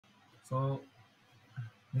So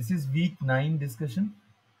this is week 9 discussion.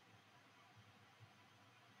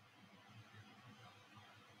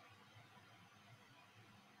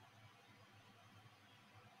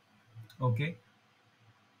 Okay.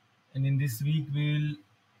 And in this week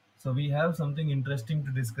we have something interesting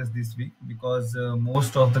to discuss this week because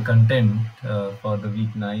most of the content for the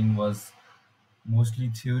week 9 was mostly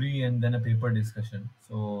theory and then a paper discussion.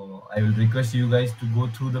 So I will request you guys to go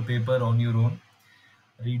through the paper on your own,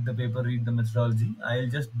 read the paper, read the methodology. I'll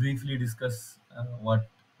just briefly discuss what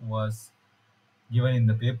was given in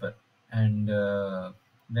the paper, and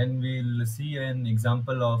then we'll see an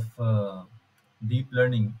example of deep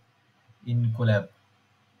learning in Colab,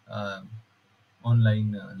 uh,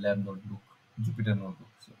 online lab notebook, Jupyter notebook.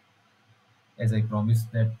 So as I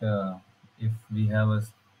promised that if we have a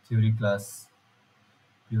theory class,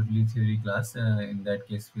 purely theory class, in that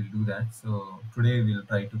case we'll do that. So today we'll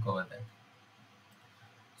try to cover that.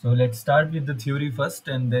 So let's start with the theory first,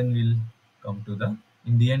 and then we'll come to the.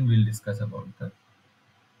 In the end, we'll discuss about the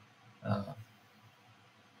uh,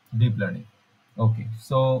 deep learning. Okay,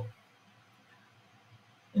 so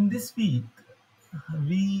in this week,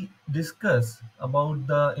 we discuss about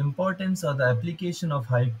the importance of the application of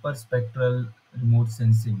hyperspectral remote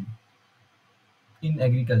sensing in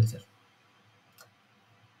agriculture.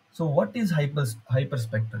 So, what is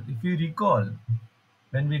hyperspectral? If you recall,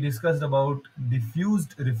 when we discussed about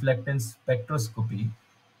diffused reflectance spectroscopy,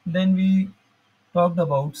 then we talked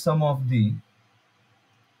about some of the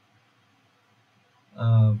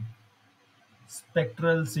uh,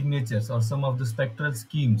 spectral signatures or some of the spectral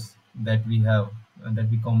schemes that we have,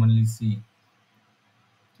 that we commonly see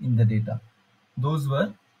in the data. Those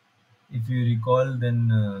were, if you recall,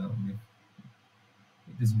 then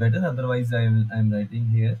it is better. Otherwise, I'm writing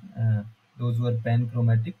here. Those were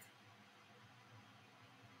panchromatic,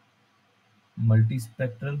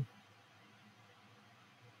 multispectral,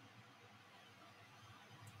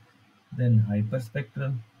 then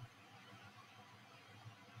hyperspectral,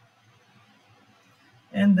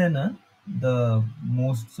 and then the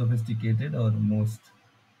most sophisticated or most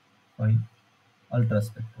fine,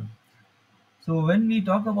 ultraspectral. So when we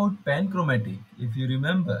talk about panchromatic, if you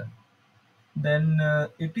remember, then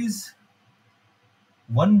it is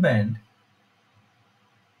one band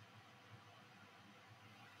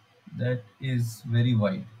that is very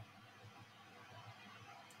wide.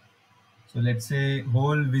 So let's say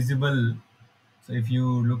whole visible. So if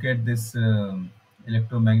you look at this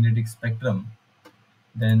electromagnetic spectrum,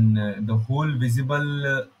 then the whole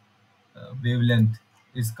visible wavelength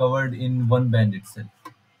is covered in one band itself.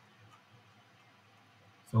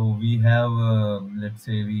 So we have, let's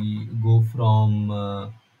say, we go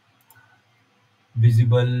from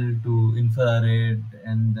visible to infrared,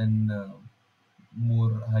 and then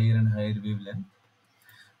more higher and higher wavelength.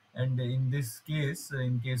 And in this case,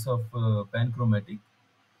 in case of panchromatic,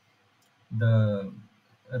 the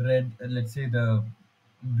red, let's say the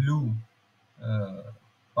blue uh,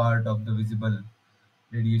 part of the visible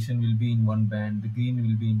radiation will be in one band, the green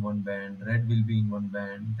will be in one band, red will be in one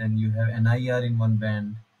band, then you have NIR in one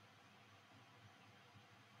band,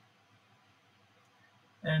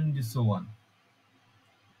 and so on.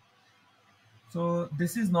 So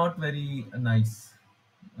this is not very nice,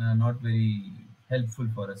 not very helpful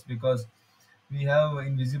for us, because we have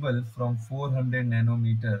invisible from 400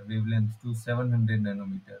 nanometer wavelength to 700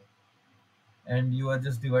 nanometer, and you are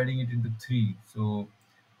just dividing it into three. So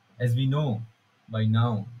as we know by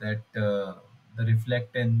now that the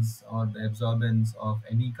reflectance or the absorbance of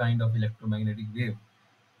any kind of electromagnetic wave,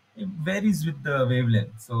 it varies with the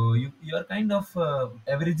wavelength. So you are kind of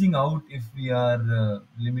averaging out if we are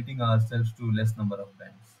limiting ourselves to less number of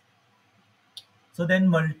bands. So then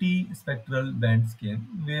multispectral bands came,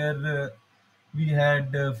 where we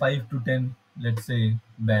had 5 to 10, let's say,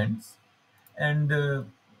 bands, and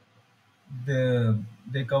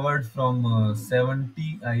they covered from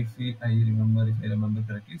 70, I remember, if I remember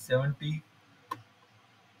correctly, 70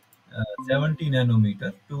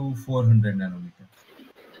 nanometer to 400 nanometer.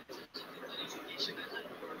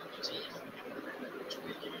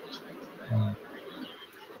 Uh,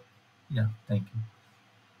 yeah, thank you.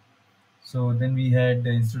 So then we had,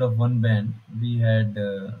 instead of one band, we had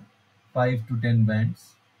 5 to 10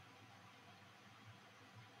 bands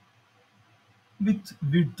with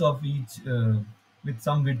width of each, with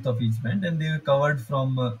some width of each band, and they were covered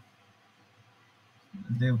from,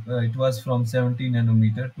 it was from 70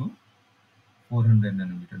 nanometer to 400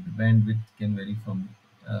 nanometer. The bandwidth can vary from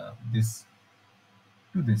this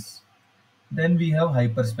to this. Then we have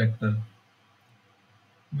hyperspectral,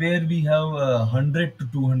 where we have 100 to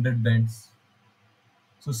 200 bands.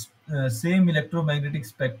 So same electromagnetic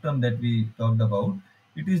spectrum that we talked about,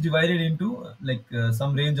 it is divided into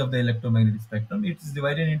some range of the electromagnetic spectrum. It is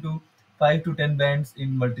divided into 5 to 10 bands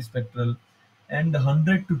in multispectral and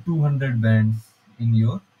 100 to 200 bands in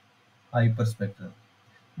your hyperspectral,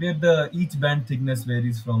 where the each band thickness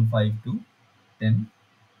varies from 5 to 10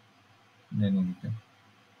 nanometer.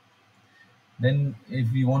 Then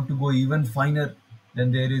if we want to go even finer,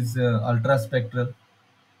 then there is ultraspectral,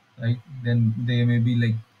 right? Then there may be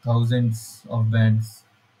like thousands of bands,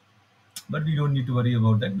 but we don't need to worry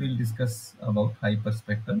about that. We'll discuss about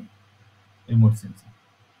hyperspectral remote sensing.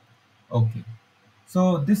 Okay,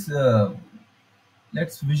 so this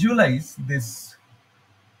let's visualize this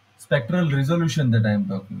spectral resolution that I am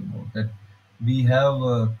talking about. That we have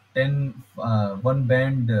 1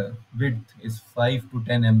 band width is 5 to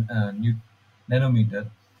 10 nanometer,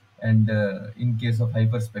 and in case of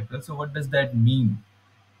hyperspectral. So what does that mean?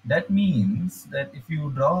 That means that if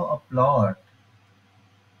you draw a plot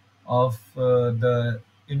of the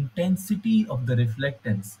intensity of the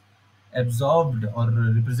reflectance absorbed or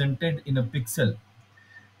represented in a pixel,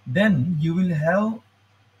 then you will have,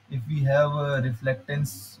 if we have a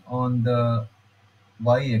reflectance on the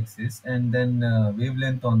y-axis and then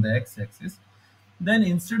wavelength on the x-axis, then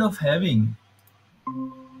instead of having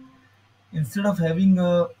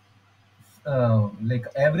a like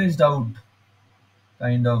averaged out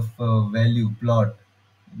kind of value plot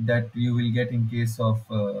that you will get in case of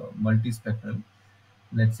multispectral,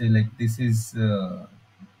 let's say like this is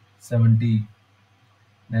 70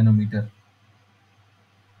 nanometer,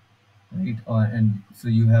 right? And so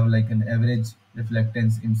you have like an average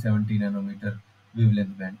reflectance in 70 nanometer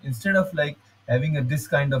wavelength band. Instead of like having this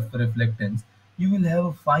kind of reflectance, you will have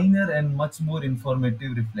a finer and much more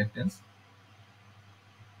informative reflectance.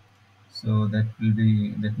 So that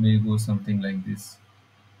may go something like this.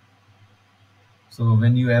 So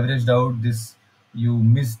when you averaged out this, you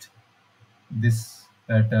missed this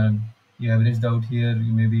pattern. You averaged out here,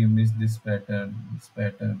 maybe you missed this pattern, this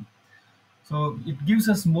pattern. So it gives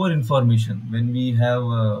us more information when we have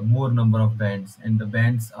more number of bands, and the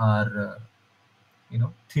bands are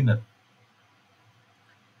thinner.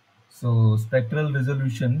 So spectral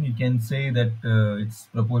resolution, you can say that it's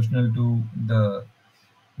proportional to the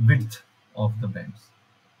width of the bands,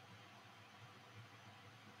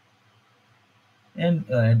 and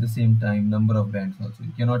at the same time number of bands also.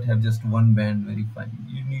 You cannot have just one band very fine.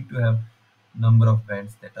 You need to have number of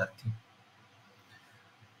bands that are thin.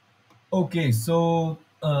 Okay, so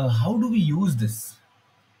how do we use this?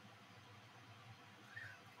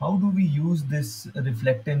 How do we use this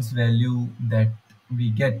reflectance value that we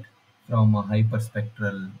get from a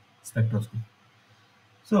hyperspectral spectroscopy?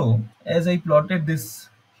 So as I plotted this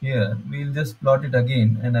here, we'll just plot it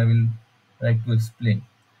again and I will try to explain.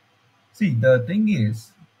 See, the thing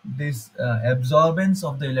is, this absorbance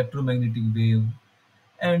of the electromagnetic wave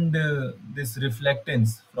and this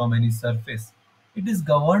reflectance from any surface, it is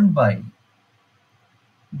governed by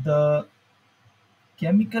the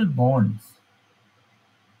chemical bonds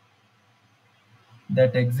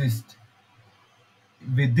that exist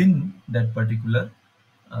within that particular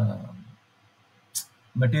uh,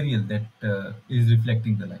 material that is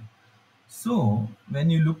reflecting the light. So when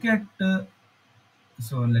you look at,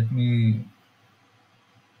 so let me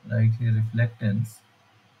write here reflectance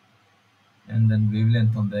and then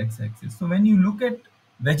wavelength on the x-axis. So when you look at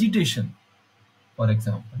vegetation, for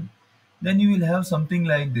example, then you will have something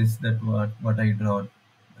like this, that what I had drawn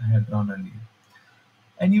earlier,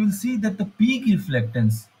 and you will see that the peak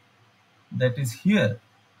reflectance that is here,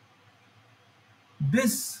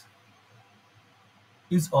 this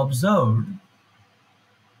is observed,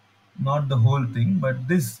 not the whole thing, but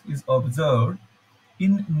this is observed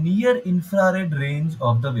in near infrared range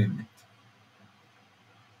of the wavelength.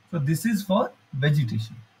 So this is for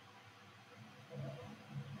vegetation.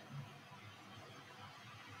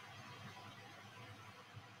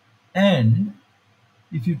 And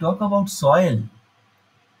if you talk about soil,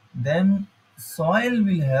 then soil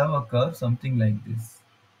will have a curve something like this,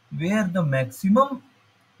 where the maximum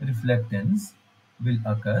reflectance will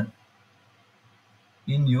occur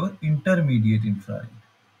in your intermediate infrared.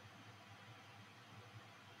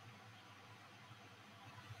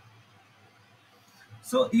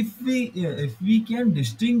 So if we can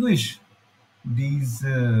distinguish these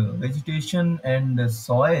vegetation and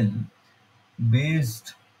soil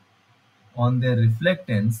based on their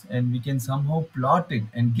reflectance, and we can somehow plot it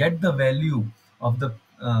and get the value of the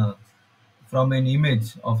from an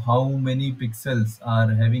image of how many pixels are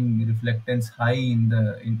having reflectance high in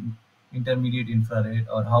the intermediate infrared,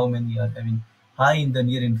 or how many are having high in the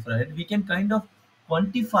near infrared, we can kind of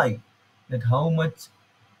quantify that how much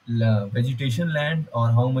vegetation land or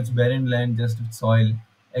how much barren land just with soil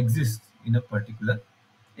exists in a particular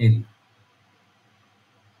area.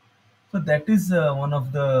 So that is one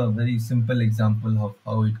of the very simple example of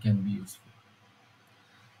how it can be useful.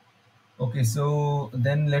 Okay, so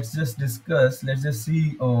then let's just discuss, let's just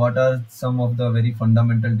see what are some of the very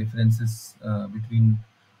fundamental differences between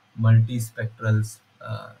multispectrals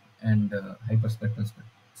and hyperspectral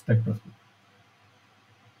spectroscopy.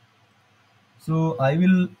 So I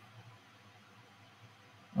will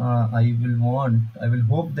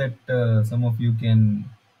hope that some of you can,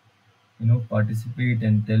 participate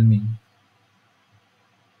and tell me.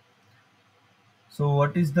 So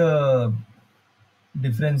what is the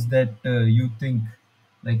difference that you think,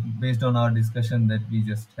 like based on our discussion that we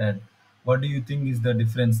just had, what do you think is the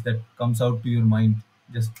difference that comes out to your mind,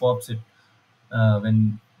 just pops it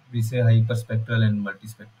when we say hyperspectral and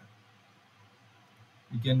multispectral?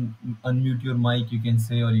 You can unmute your mic, you can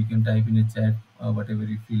say, or you can type in a chat, whatever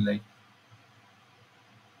you feel like.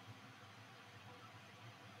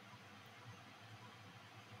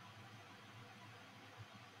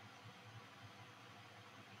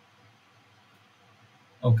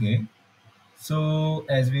 Okay, so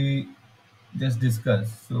as we just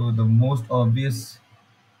discussed, so the most obvious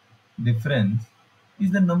difference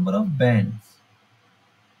is the number of bands.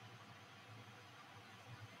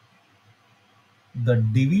 The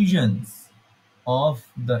divisions of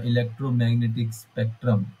the electromagnetic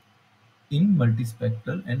spectrum in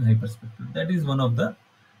multispectral and hyperspectral. That is one of the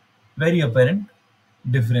very apparent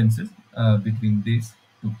differences between these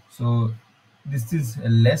two. So this is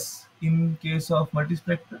less in case of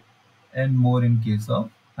multispectral and more in case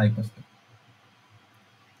of hyperspectral.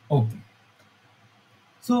 Okay.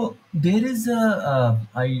 So there is a,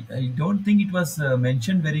 I don't think it was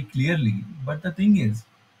mentioned very clearly, but the thing is,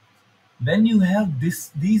 when you have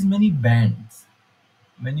these many bands,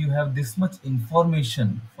 when you have this much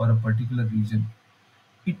information for a particular region,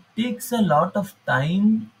 it takes a lot of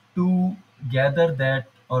time to gather that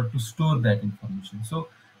or to store that information. So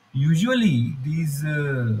usually these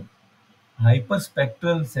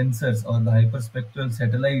hyperspectral sensors or the hyperspectral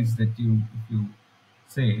satellites that if you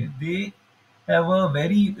say, they have a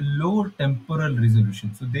very low temporal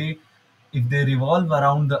resolution. So they, if they revolve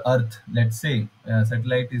around the earth, let's say a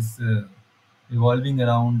satellite is revolving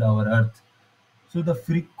around our earth, so the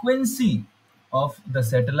frequency of the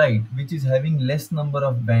satellite, which is having less number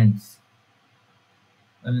of bands,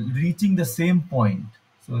 reaching the same point.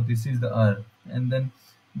 So this is the Earth, and then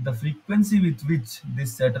the frequency with which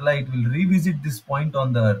this satellite will revisit this point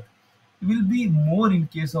on the Earth will be more in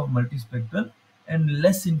case of multispectral and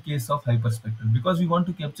less in case of hyperspectral, because we want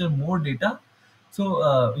to capture more data.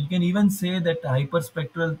 So you can even say that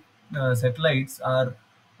hyperspectral satellites are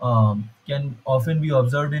can often be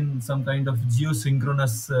observed in some kind of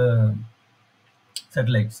geosynchronous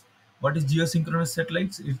satellites. What is geosynchronous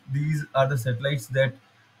satellites? These are the satellites that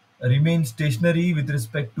remain stationary with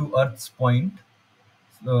respect to Earth's point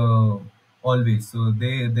uh, always. So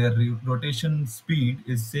their rotation speed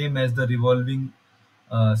is same as the revolving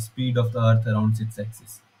speed of the Earth around its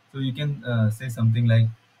axis. So you can say something like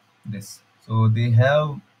this. So they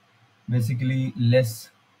have basically less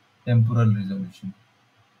temporal resolution,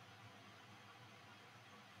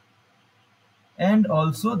 and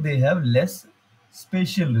also they have less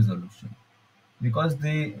spatial resolution, because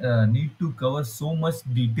they need to cover so much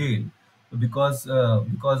detail, because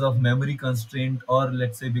of memory constraint, or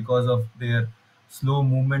let's say because of their slow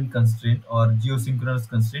movement constraint or geosynchronous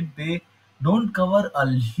constraint, they don't cover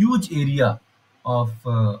a huge area of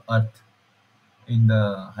earth in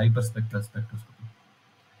the hyperspectral spectroscopy.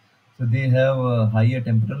 So they have a higher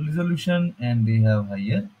temporal resolution and they have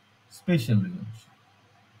higher spatial resolution,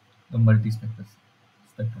 the multispectral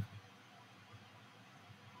spectrum.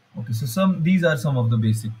 Okay, so these are some of the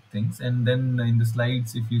basic things, and then in the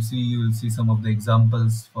slides, if you see, you will see some of the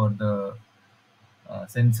examples for the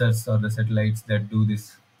sensors or the satellites that do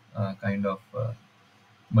this kind of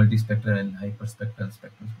multispectral and hyperspectral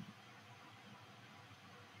spectroscopy.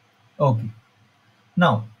 Okay,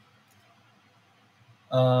 now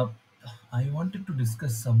uh, I wanted to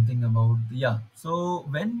discuss something about, yeah. So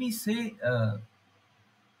when we say,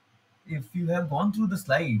 if you have gone through the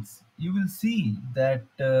slides, you will see that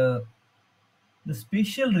the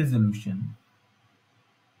spatial resolution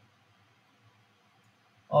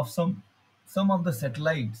of some of the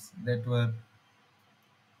satellites that were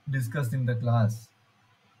discussed in the class,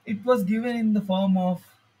 it was given in the form of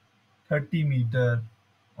 30 meter,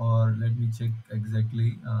 or let me check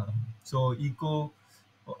exactly. So eco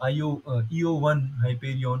io eo1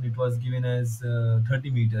 hyperion, it was given as 30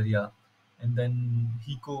 meter, yeah. and then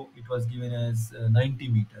Hiko it was given as 90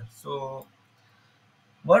 meter. So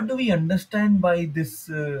what do we understand by this?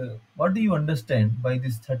 What do you understand by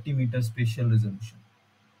this 30-meter spatial resolution?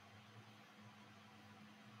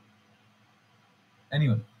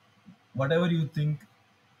 Anyone, whatever you think,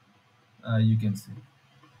 you can say.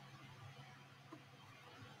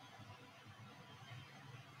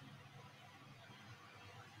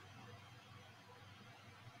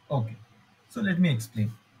 Okay, so let me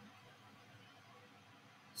explain.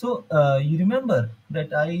 So you remember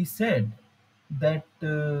that I said that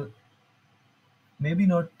maybe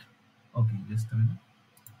not. Okay, just a minute.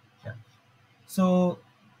 Yeah. So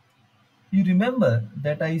you remember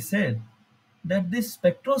that I said that this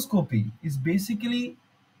spectroscopy is basically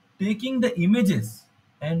taking the images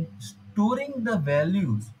and storing the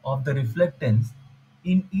values of the reflectance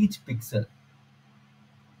in each pixel.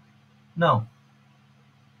 Now,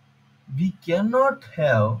 we cannot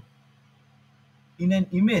have in an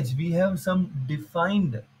image, we have some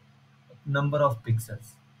defined number of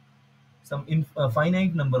pixels, some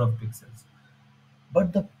finite number of pixels.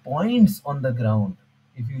 But the points on the ground,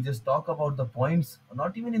 if you just talk about the points,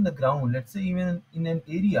 not even in the ground, let's say even in an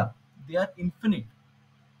area, they are infinite,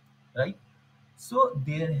 right? So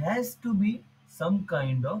there has to be some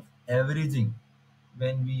kind of averaging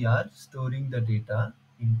when we are storing the data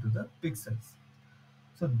into the pixels.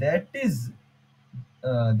 So that is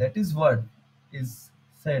what is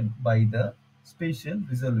said by the spatial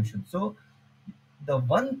resolution. So the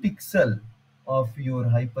one pixel of your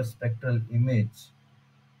hyperspectral image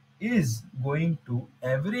is going to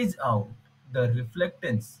average out the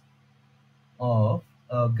reflectance of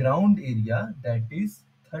a ground area that is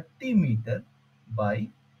 30 meter by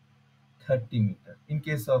 30 meter in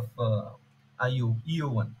case of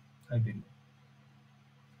EO1 Hyperion.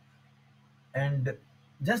 And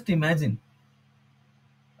just imagine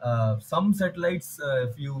some satellites,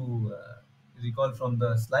 if you recall from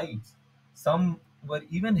the slides, some were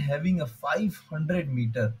even having a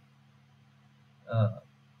 500-meter uh,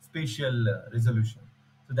 spatial resolution.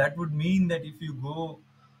 So that would mean that if you go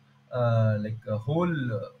like a whole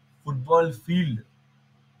football field,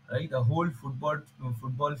 right? A whole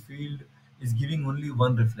football field is giving only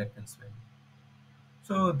one reflectance value.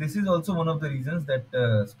 So this is also one of the reasons that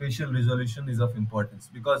spatial resolution is of importance,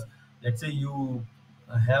 because let's say you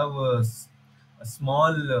have a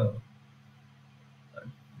small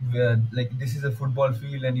where like this is a football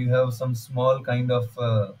field and you have some small kind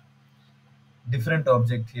of different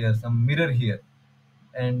object here, some mirror here,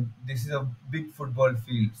 and this is a big football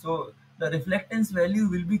field. So the reflectance value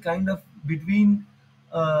will be kind of between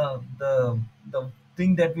the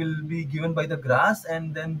thing that will be given by the grass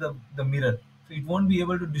and then the mirror. So it won't be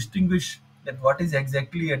able to distinguish that what is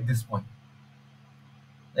exactly at this point,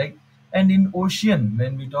 right? And in ocean,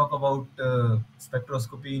 when we talk about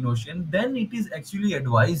spectroscopy in ocean, then it is actually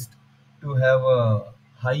advised to have a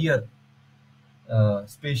higher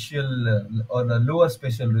spatial or a lower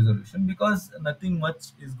spatial resolution, because nothing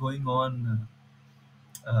much is going on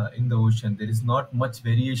in the ocean. There is not much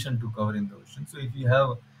variation to cover in the ocean. So if you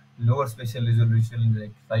have lower spatial resolution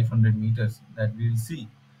like 500 meters that we will see,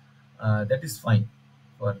 that is fine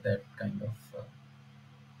for that kind of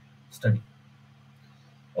study.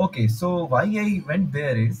 Okay, so why I went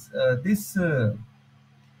there is this. Okay,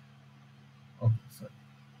 sorry.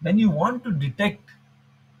 When you want to detect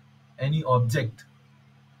any object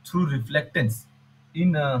through reflectance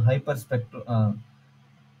in a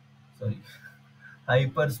sorry,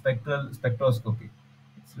 hyperspectral spectroscopy.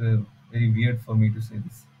 It's very weird for me to say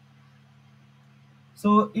this.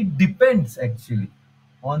 So it depends actually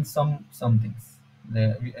on some things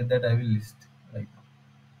that I will list right now.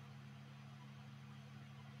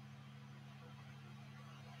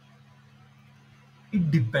 It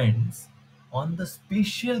depends on the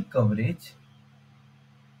spatial coverage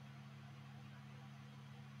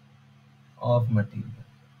of material.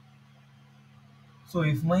 So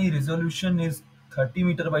if my resolution is 30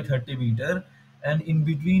 meter by 30 meter, and in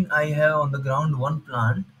between I have on the ground one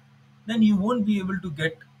plant, then you won't be able to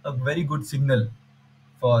get a very good signal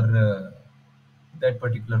for that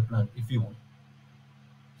particular plant if you want.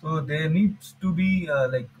 So there needs to be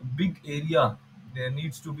like big area. There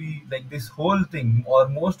needs to be like this whole thing, or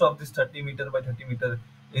most of this 30 meter by 30 meter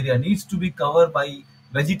area needs to be covered by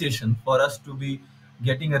vegetation for us to be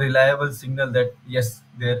getting a reliable signal that yes,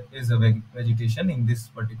 there is a vegetation in this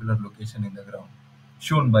particular location in the ground,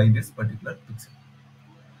 shown by this particular pixel.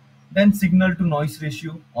 Then signal to noise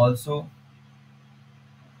ratio also,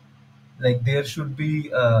 like there should be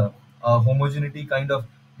a homogeneity kind of,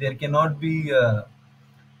 there cannot be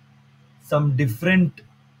some different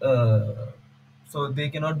uh, So they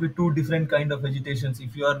cannot be two different kind of vegetations.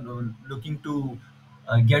 If you are looking to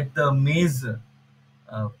get the maize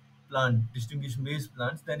uh, plant, distinguish maize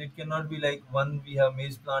plants, then it cannot be like one we have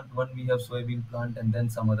maize plant, one we have soybean plant, and then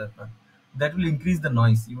some other plant. That will increase the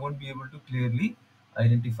noise. You won't be able to clearly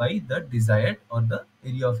identify the desired or the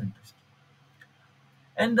area of interest.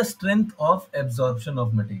 And the strength of absorption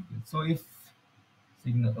of material. So if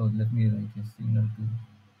signal, oh, let me write a signal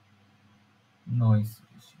to noise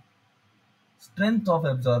ratio. Strength of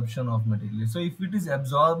absorption of material. So if it is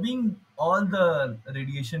absorbing all the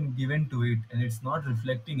radiation given to it and it's not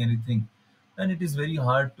reflecting anything, then it is very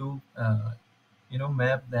hard to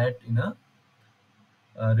map that in a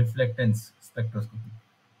reflectance spectroscopy.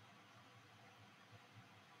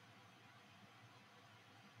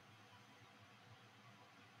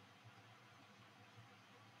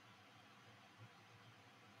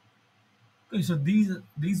 Okay, so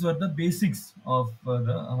these were the basics of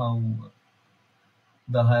how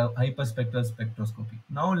the hyperspectral spectroscopy.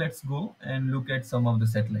 Now let's go and look at some of the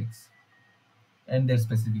satellites and their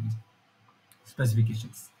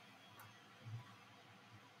specifications.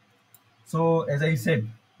 So as I said,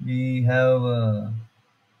 we have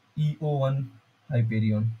EO1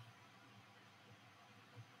 Hyperion.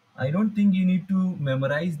 I don't think you need to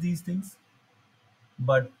memorize these things,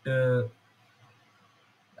 but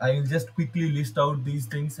I will just quickly list out these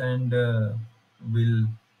things and we'll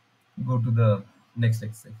go to the next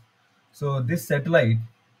exercise. So this satellite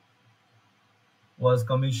was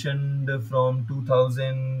commissioned from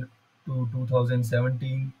 2000 to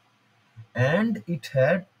 2017 and it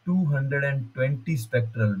had 220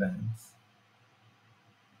 spectral bands.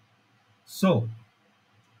 So,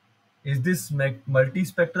 is this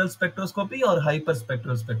multispectral spectroscopy or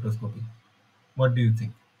hyperspectral spectroscopy? What do you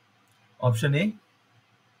think? Option A,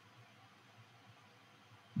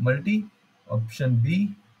 multi. Option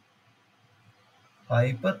B,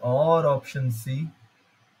 hyper. Or option C,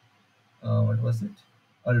 what was it?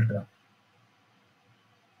 Ultra.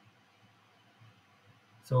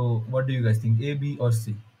 So, what do you guys think? A, B, or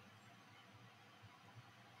C?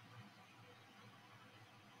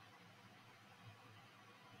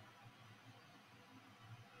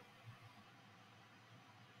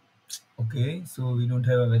 Okay, so we don't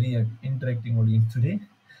have a very interacting audience today.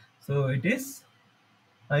 So, it is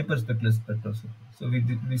hyperspectral spectroscopy. So,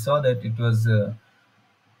 we saw that it was the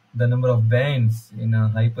number of bands in a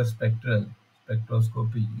hyperspectral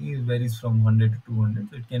spectroscopy varies from 100 to 200,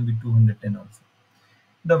 so it can be 210 also.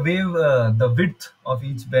 The width of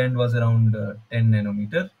each band was around 10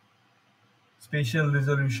 nanometer. Spatial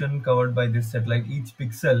resolution covered by this satellite, each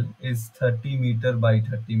pixel is 30 meter by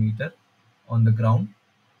 30 meter on the ground,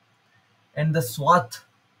 and the swath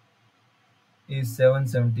is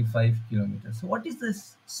 775 kilometers. So what is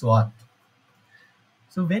this swath?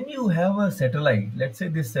 So when you have a satellite, let's say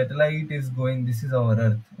this satellite is going, this is our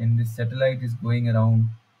Earth, and this satellite is going around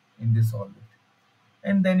in this orbit,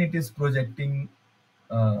 and then it is projecting,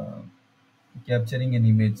 uh, capturing an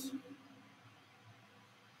image.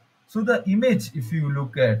 So the image, if you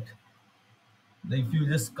look at, if you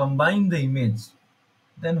just combine the image,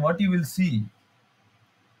 then what you will see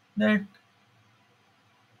that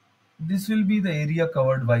this will be the area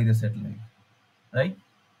covered by the satellite, right?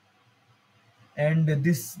 And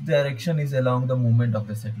this direction is along the movement of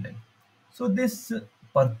the satellite. So this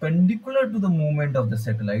perpendicular to the movement of the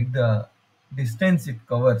satellite, the distance it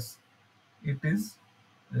covers, it is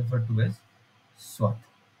referred to as swath.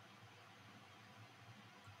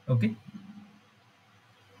 Okay,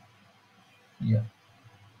 yeah.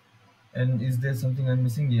 And is there something I'm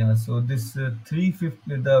missing? Yeah. So this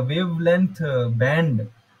 350, the wavelength band,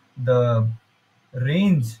 the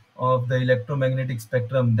range of the electromagnetic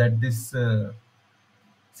spectrum that this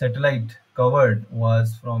satellite covered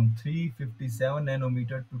was from 357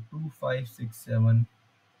 nanometer to 2567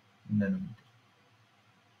 nanometer.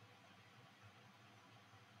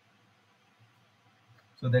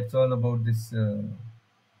 So that's all about this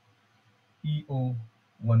EO1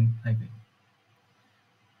 hybrid.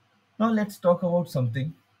 Now let's talk about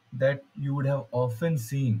something that you would have often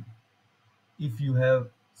seen if you have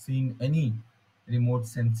seen any remote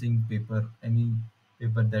sensing paper, any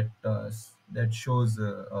paper that shows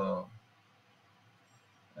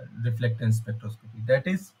reflectance spectroscopy, that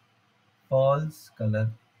is false color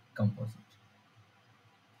composite.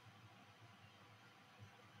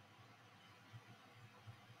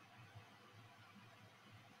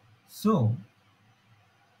 So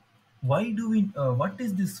why do we what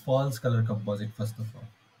is this false color composite, first of all?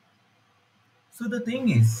 So the thing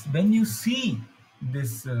is, when you see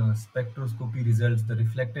this spectroscopy results, the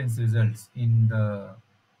reflectance results in the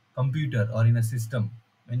computer or in a system,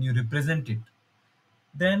 when you represent it,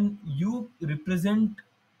 then you represent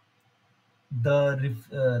the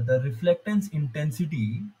reflectance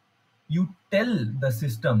intensity. You tell the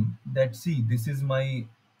system that, see, this is my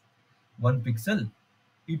 1 pixel,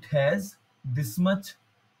 it has this much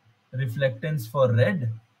reflectance for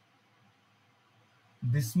red,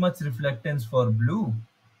 this much reflectance for blue,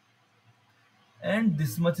 and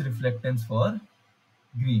this much reflectance for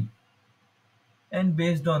green. And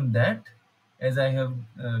based on that, as I have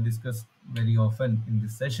discussed very often in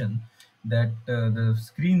this session, that the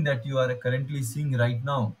screen that you are currently seeing right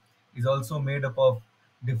now is also made up of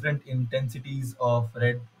different intensities of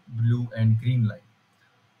red, blue, and green light.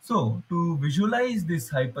 So to visualize this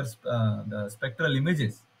the spectral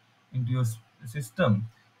images into your system,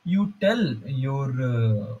 you tell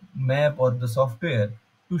your map or the software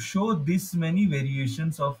to show this many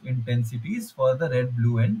variations of intensities for the red,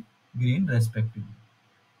 blue, and green respectively.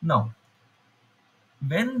 Now,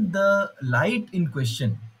 when the light in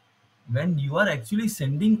question, when you are actually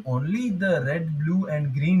sending only the red, blue,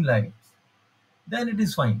 and green lights, then it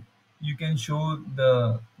is fine. You can show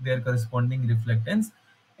their corresponding reflectance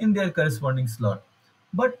in their corresponding slot.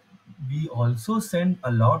 But we also send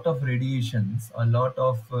a lot of radiations, a lot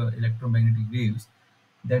of electromagnetic waves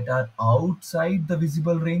that are outside the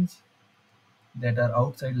visible range, that are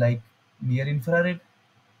outside, like near infrared,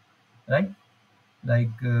 right?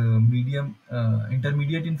 Like medium,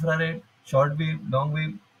 intermediate infrared, short wave, long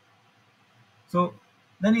wave. So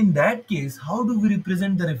then in that case, how do we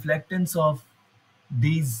represent the reflectance of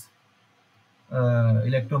these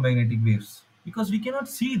electromagnetic waves? Because we cannot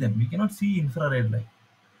see them, we cannot see infrared light.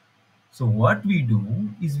 So what we do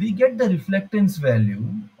is we get the reflectance value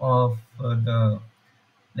of the,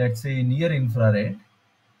 let's say, near infrared.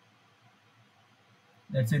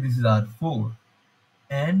 Let's say this is R4,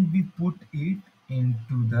 and we put it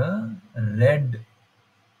into the red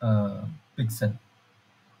pixel.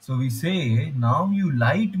 So we say, now you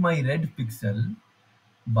light my red pixel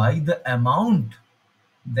by the amount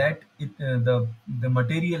that the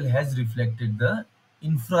material has reflected the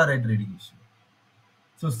infrared radiation.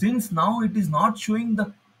 So since now it is not showing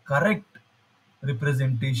the correct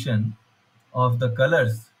representation of the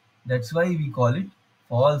colors, that's why we call it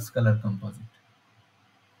false color composite.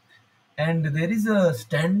 And there is a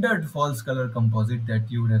standard false color composite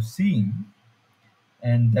that you would have seen,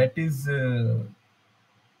 and that is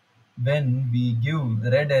when we give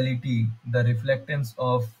red LED the reflectance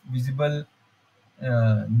of visible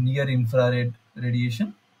near infrared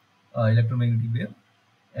radiation, electromagnetic wave,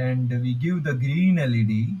 and we give the green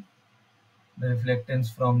LED the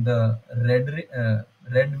reflectance from the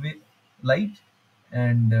light,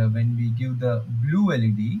 and when we give the blue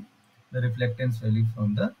LED the reflectance value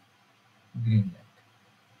from the green light.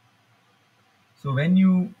 So when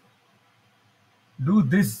you do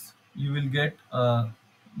this, you will get a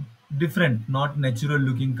different, not natural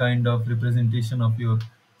looking kind of representation of your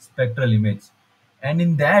spectral image. And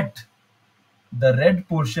in that, the red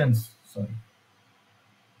portions, sorry,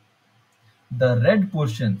 the red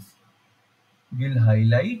portions will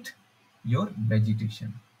highlight your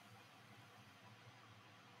vegetation.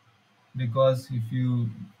 Because if you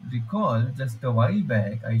recall, just a while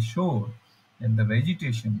back I showed that the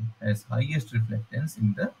vegetation has highest reflectance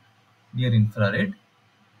in the near infrared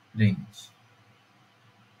range.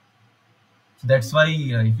 So that's why,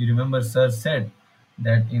 if you remember, sir said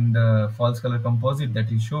that in the false color composite that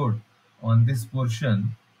he showed, on this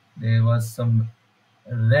portion there was some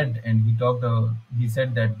red, and he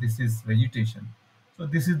said that this is vegetation. So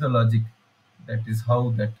this is the logic, that is how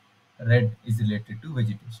that red is related to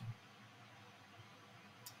vegetation.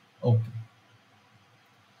 Okay.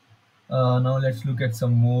 Now let's look at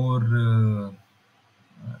some more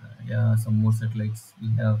some more satellites we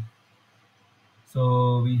have.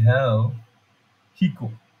 So we have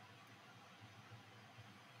HICO.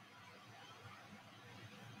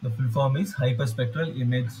 The full form is hyperspectral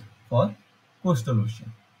image for coastal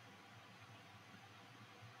ocean.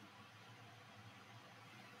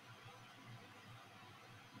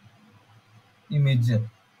 Imager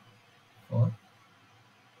for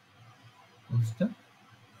coastal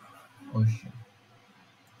ocean.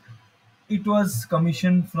 It was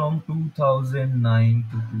commissioned from 2009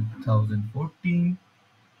 to 2014.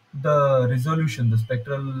 The resolution, the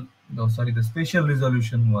spectral, no, sorry, the spatial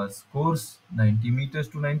resolution was coarse, 90 meters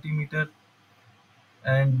to 90 meter,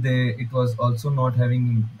 and it was also not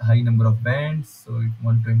having high number of bands, so it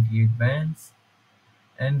 128 bands.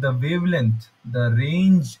 And the wavelength, the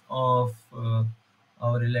range of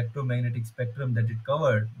our electromagnetic spectrum that it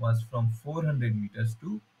covered was from 400 meters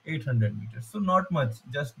to 800 meters. So not much,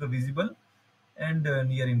 just the visible and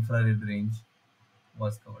near infrared range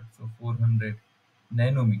was covered. So 400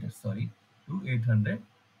 nanometers, sorry, to 800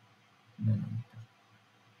 nanometers.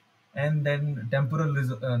 And then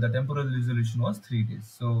the temporal resolution was 3 days.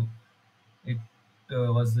 So it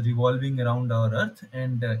was revolving around our Earth,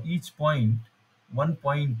 and each point, one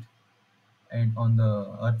point, and on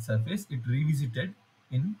the Earth's surface, it revisited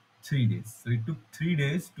in 3 days. So it took 3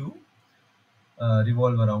 days to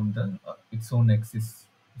revolve around the its own axis.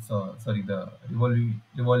 So sorry, the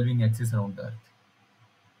revolving axis around the Earth.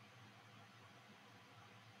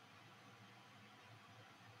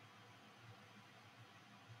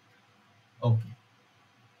 Okay,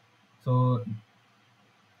 so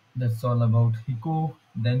that's all about eco.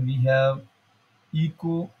 Then we have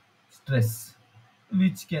eco stress,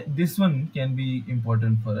 which can, this one can be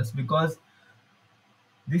important for us because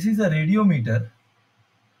this is a radiometer,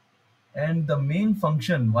 and the main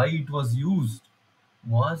function why it was used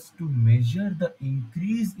was to measure the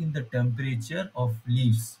increase in the temperature of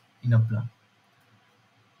leaves in a plant.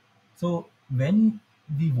 So when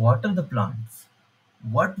we water the plants,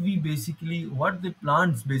 what the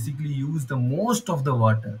plants basically use the most of the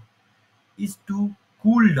water is to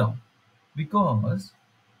cool down, because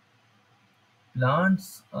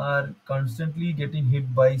plants are constantly getting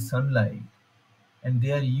hit by sunlight, and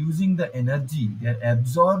they are using the energy, they are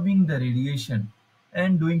absorbing the radiation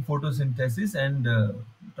and doing photosynthesis and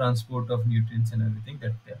transport of nutrients and everything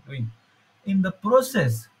that they are doing. In the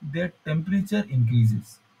process, their temperature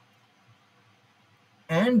increases,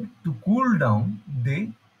 and to cool down,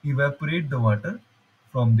 they evaporate the water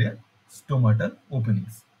from their stomatal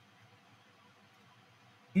openings.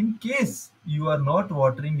 In case you are not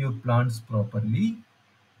watering your plants properly,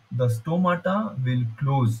 the stomata will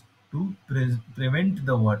close to prevent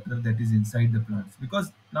the water that is inside the plants,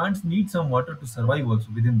 because plants need some water to survive also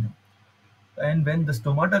within them. And when the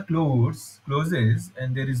stomata closes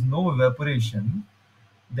and there is no evaporation,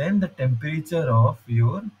 then the temperature of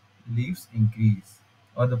your leaves increase,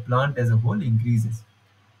 or the plant as a whole increases.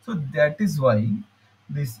 So that is why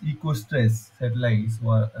this eco-stress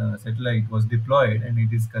satellite was deployed, and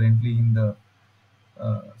it is currently in the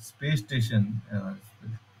space station, uh,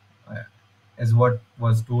 as what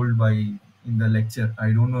was told by in the lecture.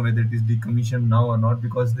 I don't know whether it is decommissioned now or not,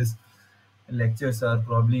 because these lectures are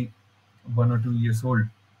probably 1 or 2 years old.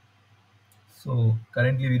 So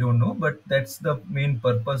currently we don't know, but that's the main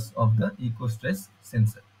purpose of the eco stress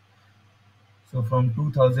sensor. So from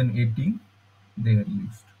 2018 they are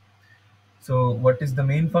used. So what is the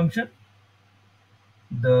main function?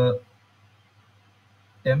 The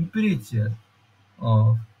temperature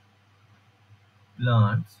of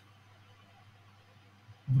plants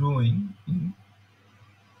growing in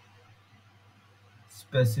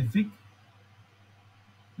specific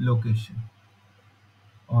location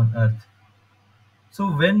on Earth.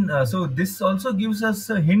 So so this also gives us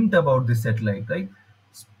a hint about the satellite, right?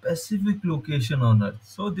 Specific location on Earth.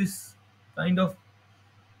 So this kind of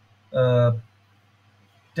uh,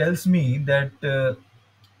 tells me that the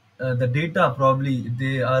data probably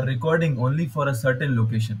they are recording only for a certain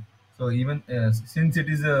location. So even since it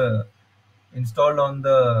is installed on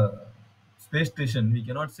the space station, we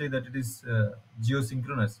cannot say that it is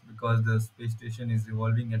geosynchronous, because the space station is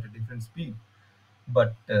revolving at a different speed.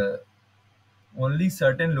 But only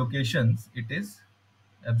certain locations it is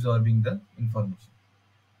absorbing the information.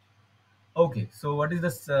 Okay, so what is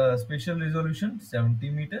the spatial resolution? 70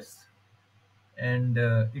 meters, and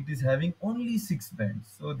it is having only 6 bands.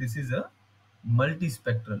 So this is a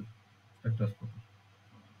multispectral spectroscopy.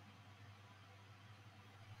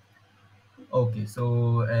 Okay,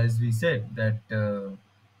 so as we said that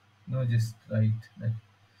no, just right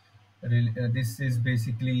that this is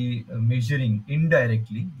basically measuring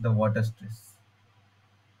indirectly the water stress.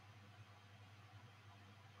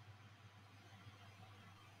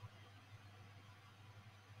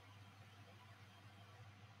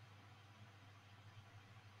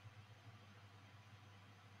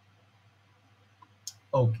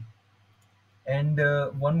 Okay. And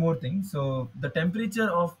one more thing, so the temperature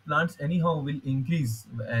of plants anyhow will increase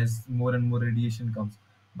as more and more radiation comes,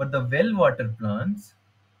 but the well water plants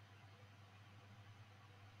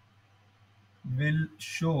will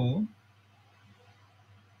show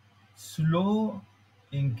slow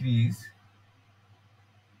increase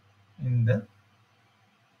in the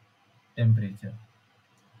temperature.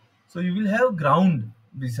 So you will have ground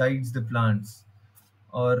besides the plants,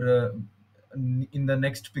 or in the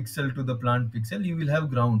next pixel to the plant pixel you will have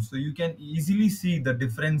ground, so you can easily see the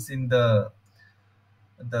difference in the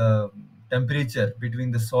temperature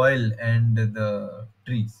between the soil and the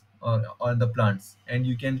trees, or the plants, and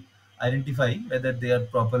you can identify whether they are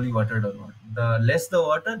properly watered or not. The less the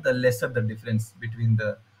water, the lesser the difference between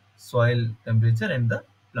the soil temperature and the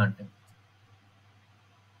plant temperature.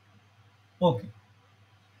 Okay,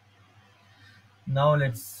 now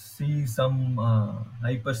let's see some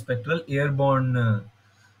hyperspectral airborne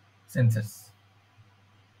sensors.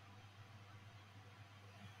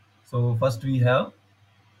 So first we have,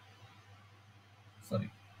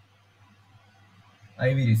 sorry,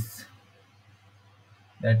 iris,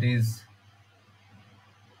 that is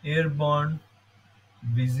airborne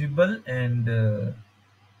visible and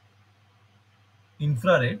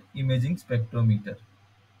infrared imaging spectrometer.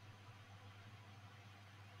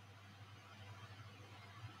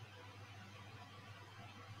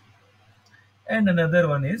 And another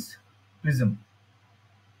one is prism,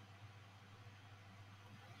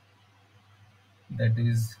 that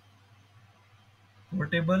is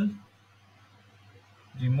portable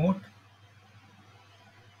remote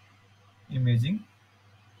imaging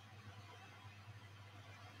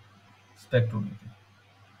spectrometer.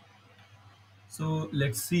 So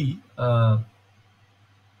let's see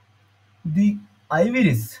the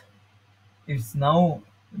iris. It's now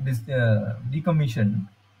decommissioned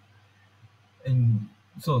in,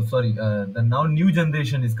 so sorry, the now new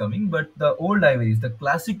generation is coming, but the old ivories, the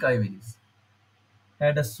classic ivories,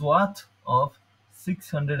 had a swath of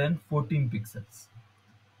 614 pixels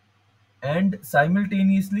and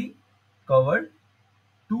simultaneously covered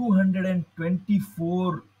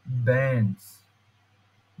 224 bands,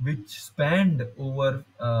 which spanned over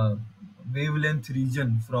wavelength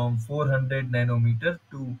region from 400 nanometer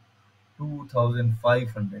to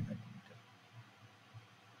 2500 nanometer.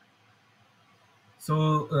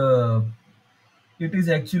 So it is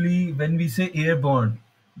actually, when we say airborne,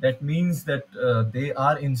 that means that they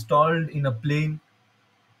are installed in a plane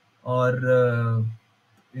or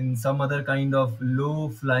in some other kind of low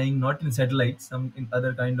flying, not in satellites, some in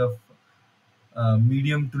other kind of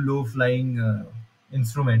medium to low flying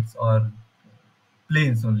instruments or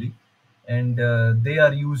planes only, and they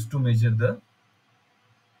are used to measure the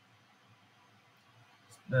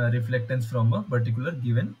reflectance from a particular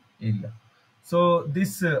given area. So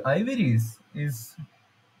this ivories is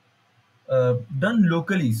done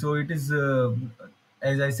locally, so it is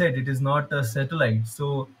as I said, it is not a satellite.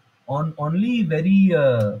 So on only very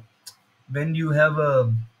when you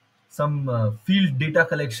have some field data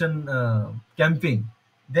collection campaign,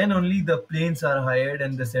 then only the planes are hired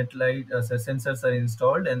and the satellite sensors are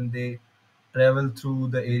installed, and they travel through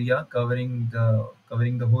the area, covering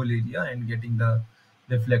the whole area and getting the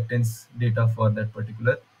reflectance data for that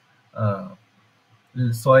particular uh,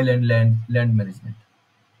 soil and land management.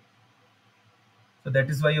 So that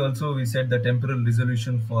is why also we said the temporal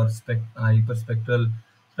resolution for hyperspectral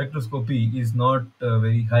spectroscopy is not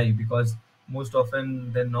very high, because most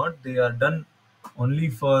often than not they are done only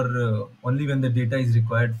for only when the data is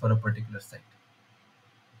required for a particular site.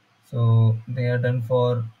 So they are done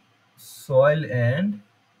for soil and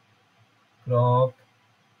crop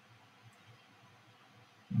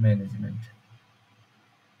management,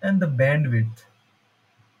 and the bandwidth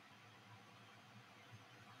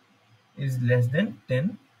is less than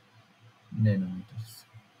 10 nanometers.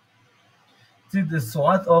 See, the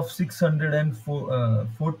swath of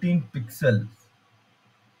 614 pixels.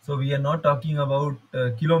 So we are not talking about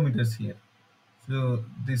kilometers here. So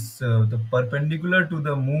this the perpendicular to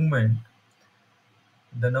the movement,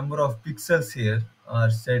 the number of pixels here are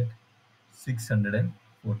set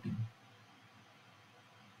 614.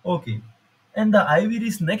 Okay, and the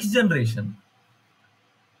ivory's next generation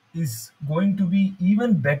is going to be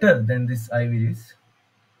even better than this ivory's,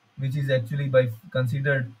 which is actually by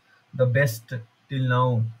considered the best till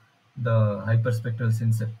now, the hyperspectral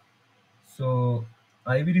sensor. So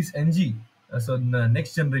ivory's NG, so the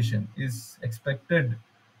next generation is expected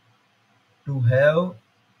to have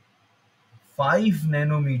 5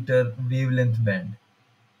 nanometer wavelength band,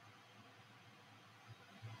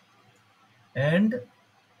 and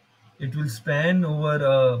it will span over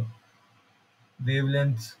a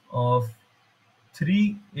wavelength of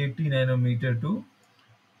 380 nanometer to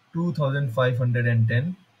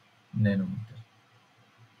 2510 nanometer.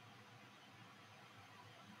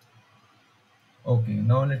 Okay,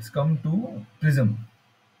 now let's come to prism.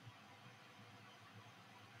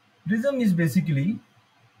 Prism is basically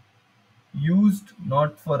used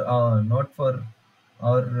not for our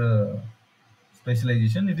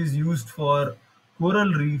specialization. It is used for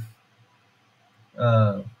coral reef,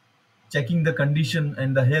 uh, checking the condition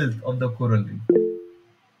and the health of the coral reef.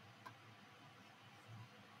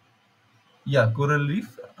 Yeah, coral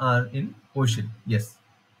reef are in ocean. Yes,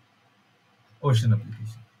 ocean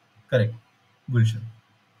application. Correct. Gulshan.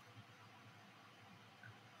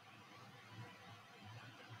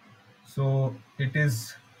 So it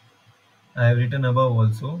is. I have written above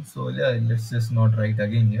also. So yeah, let's just not write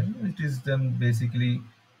again here. It is then basically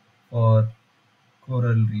for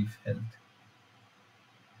coral reef health,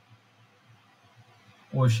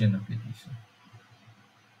 ocean application,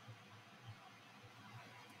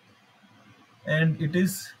 and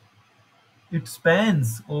it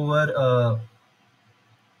spans over a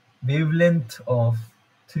wavelength of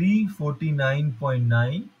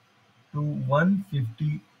 349.9 to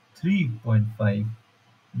 153.5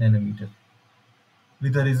 nanometer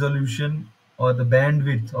with a resolution or the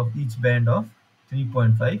bandwidth of each band of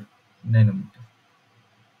 3.5 nanometer.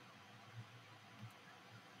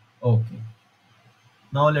 Okay.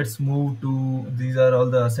 Now let's move to, these are all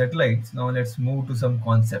the satellites. Now let's move to some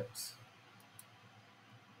concepts.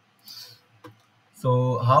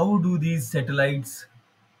 So how do these satellites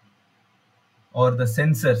or the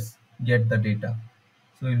sensors get the data?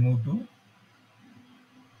 So we'll move to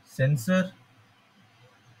sensor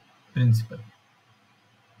principle.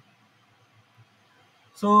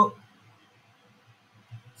 So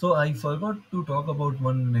I forgot to talk about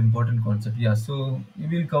one important concept. Yeah, so we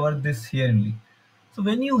will cover this here only. So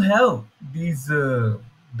when you have these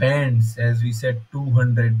bands, as we said,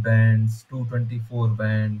 200 bands, 224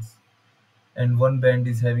 bands, and one band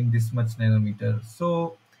is having this much nanometer.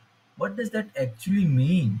 So what does that actually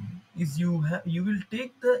mean? Is you will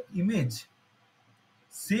take the image,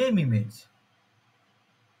 same image,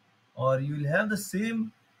 or you will have the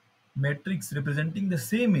same matrix representing the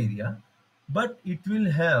same area, but it will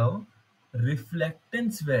have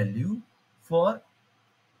reflectance value for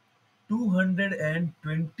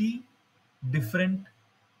 220 different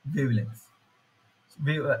wavelengths,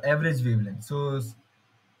 average wavelength. So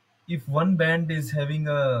if one band is having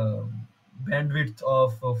a bandwidth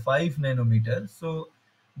of 5 nanometer, so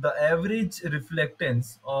the average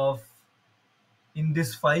reflectance of in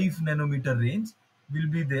this 5 nanometer range will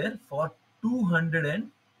be there for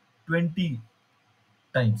 220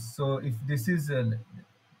 times. So if this is to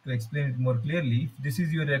explain it more clearly, if this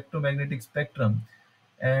is your electromagnetic spectrum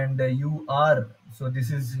and you are, so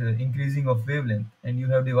this is increasing of wavelength and you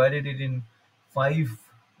have divided it in 5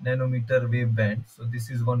 nanometer wave band, so this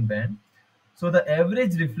is one band. So the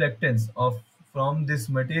average reflectance of from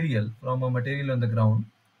a material on the ground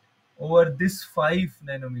over this 5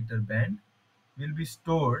 nanometer band will be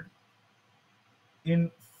stored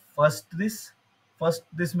in first this first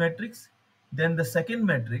this matrix, then the second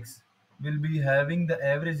matrix will be having the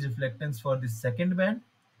average reflectance for the second band,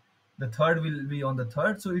 the third will be on the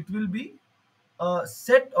third, so it will be a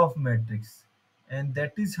set of matrix, and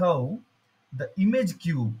that is how the image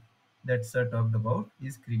cube that sir talked about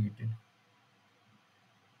is created.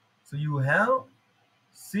 So you have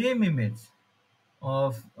same image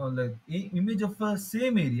of like image of a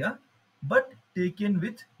same area but taken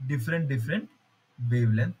with different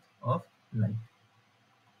wavelength of light.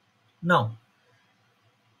 Now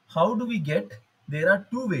how do we get, there are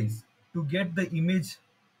two ways to get the image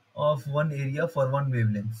of one area for one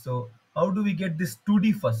wavelength. So how do we get this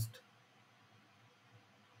 2D first?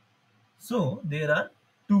 So there are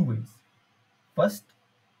two ways. First,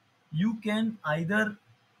 you can either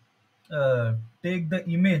take the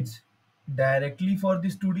image directly for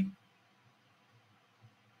this 2D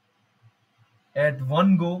at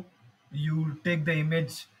one go. You take the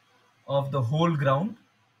image of the whole ground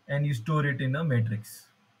and you store it in a matrix,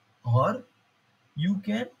 or you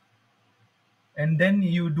can, and then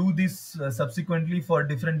you do this subsequently for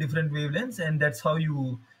different wavelengths, and that's how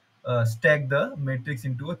you stack the matrix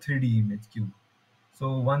into a 3D image cube.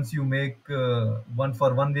 So once you make one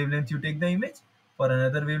for one wavelength, you take the image, for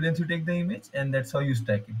another wavelength you take the image, and that's how you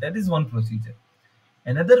stack it. That is one procedure.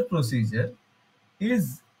 Another procedure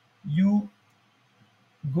is you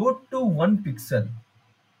go to one pixel,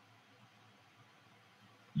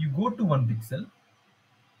 you go to one pixel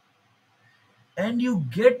and you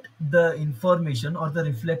get the information or the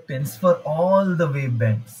reflectance for all the wave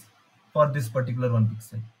bands for this particular one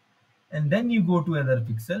pixel, and then you go to another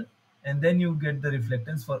pixel and then you get the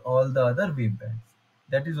reflectance for all the other wave bands.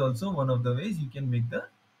 That is also one of the ways you can make the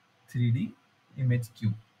 3D image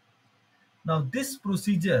cube. Now this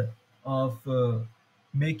procedure of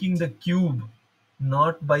making the cube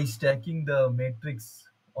not by stacking the matrix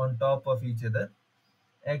on top of each other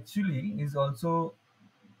actually is also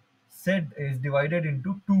said is divided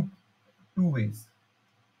into two ways.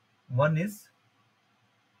 One is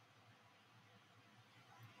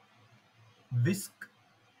whisk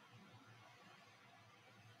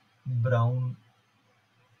brown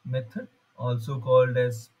method, also called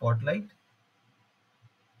as spotlight.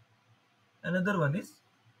 Another one is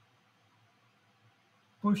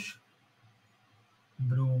push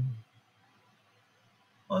broom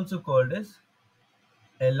also called as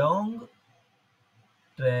along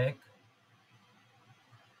track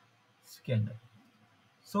scanner.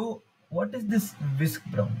 So what is this whisk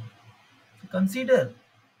brown? So consider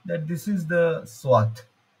that this is the swath.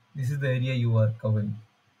 This is the area you are covering.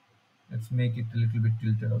 Let's make it a little bit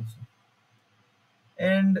tilted also.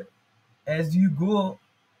 And as you go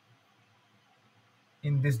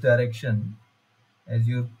in this direction, as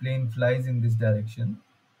your plane flies in this direction,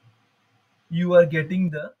 you are getting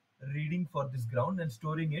the reading for this ground and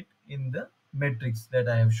storing it in the matrix that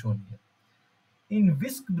I have shown here. In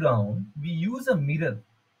whisk brown, we use a mirror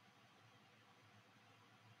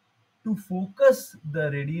to focus the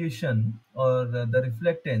radiation or the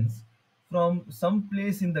reflectance from some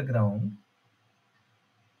place in the ground,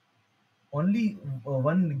 only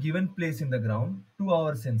one given place in the ground, to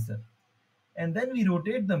our sensor. And then we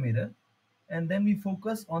rotate the mirror and then we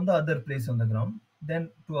focus on the other place on the ground, then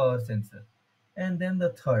to our sensor, and then the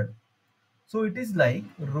third. So it is like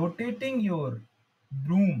rotating your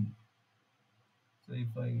broom. So if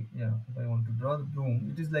I want to draw the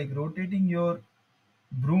broom, it is like rotating your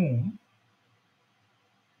broom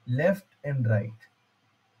left and right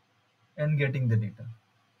and getting the data.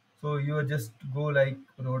 So you just go like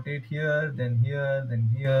rotate here, then here, then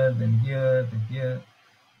here, then here, then here.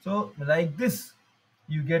 So like this,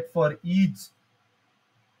 you get for each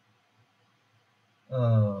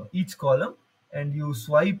column, and you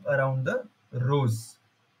swipe around the rows.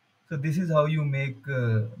 So this is how you make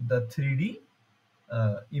the 3D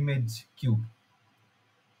image cube.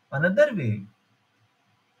 Another way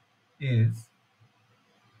is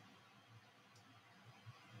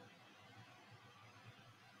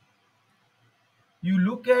you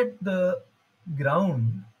look at the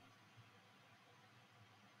ground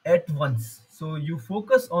at once. So you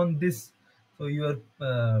focus on this. So you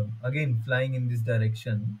are again flying in this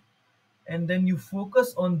direction, and then you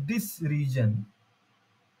focus on this region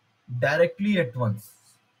directly at once.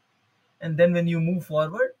 And then when you move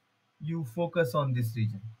forward, you focus on this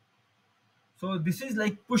region. So this is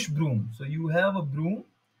like push broom. So you have a broom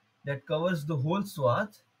that covers the whole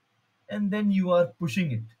swath, and then you are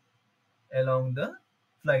pushing it along the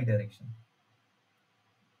fly direction.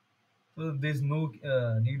 So there's no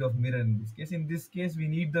need of mirror in this case. In this case, we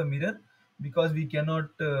need the mirror because we cannot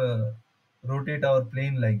rotate our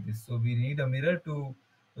plane like this. So we need a mirror to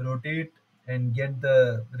rotate and get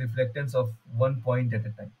the reflectance of one point at a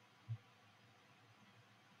time.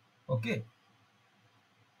 Okay.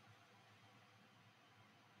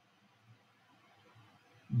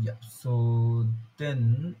 Yeah. So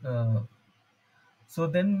then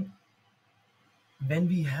when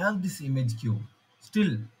we have this image cube,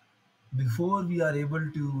 still before we are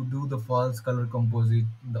able to do the false color composite,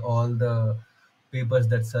 all the papers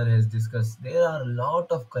that sir has discussed, there are a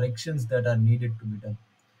lot of corrections that are needed to be done.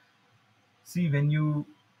 See, when you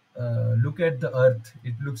look at the earth,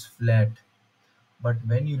 it looks flat, but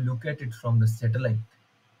when you look at it from the satellite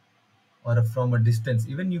or from a distance,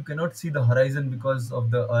 even you cannot see the horizon because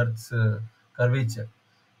of the earth's curvature.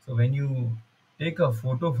 So when you take a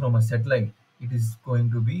photo from a satellite, it is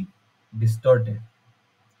going to be distorted.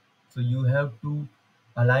 So you have to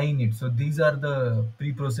align it. So these are the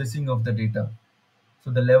pre-processing of the data.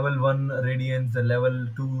 So the level 1 radiance, the level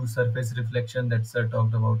 2 surface reflection that sir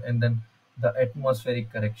talked about, and then the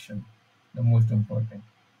atmospheric correction, the most important.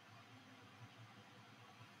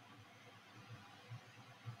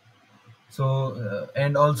 So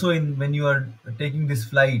and also in when you are taking this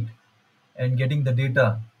flight and getting the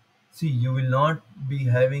data, see, you will not be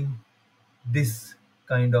having this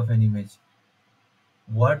kind of an image.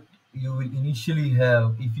 What you will initially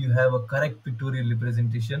have, if you have a correct pictorial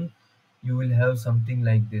representation, you will have something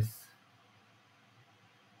like this.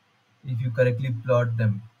 If you correctly plot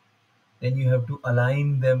them, then you have to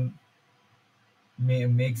align them,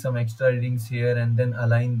 make some extra readings here and then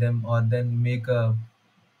align them, or then make a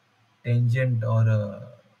tangent or a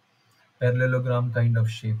parallelogram kind of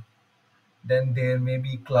shape. Then there may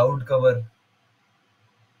be cloud cover.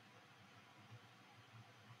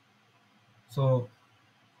 So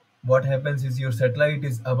what happens is your satellite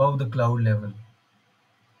is above the cloud level,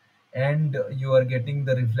 and you are getting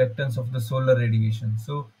the reflectance of the solar radiation.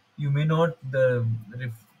 So you may not the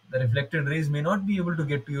reflected rays may not be able to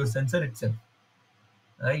get to your sensor itself,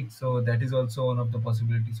 right? So that is also one of the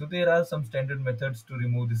possibilities. So there are some standard methods to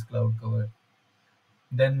remove this cloud cover.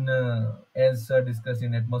 Then as discussed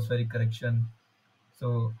in atmospheric correction,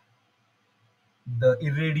 so the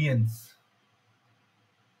irradiance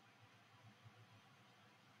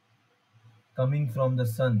coming from the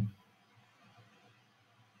sun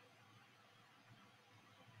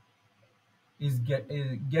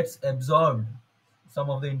gets absorbed. some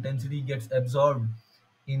of the intensity gets absorbed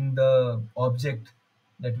in the object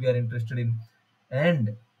that we are interested in,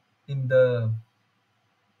 and in the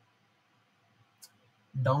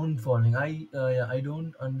downfalling. I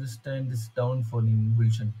don't understand this downfalling,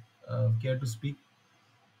 Gulshan. Care to speak?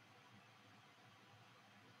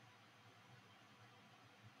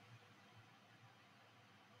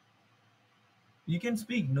 You can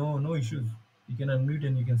speak. No issues. You can unmute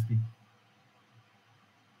and you can speak.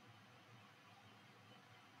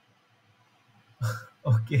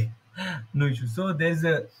 Okay, no issues. So there's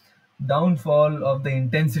a downfall of the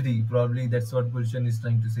intensity. Probably that's what Gulshan is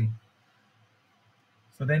trying to say.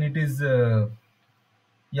 So then it is,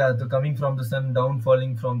 yeah, the coming from the sun,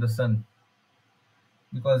 downfalling from the sun,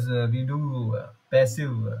 because we do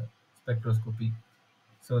passive spectroscopy.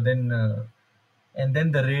 So then, and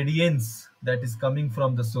then the radiance that is coming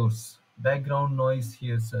from the source. Background noise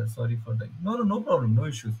here, sir. Sorry for that. No problem. No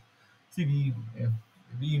issues. See, if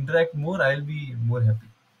we interact more, I'll be more happy.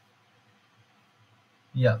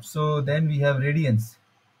 Yeah. So then we have radiance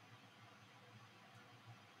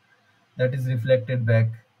that is reflected back.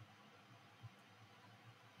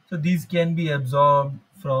 So these can be absorbed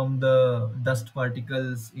from the dust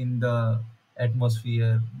particles in the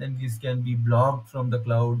atmosphere. Then these can be blocked from the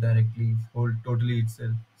cloud directly, whole totally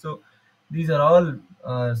itself. So these are all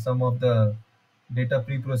some of the data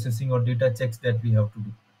pre-processing or data checks that we have to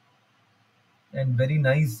do. And very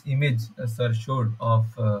nice image, sir showed of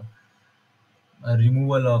a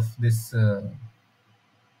removal of this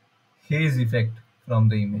haze effect from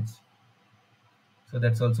the image. So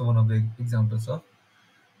that's also one of the examples of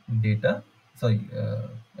data, sorry,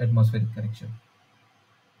 atmospheric correction.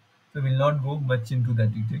 So we'll not go much into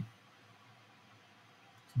that detail.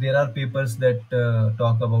 There are papers that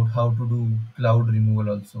talk about how to do cloud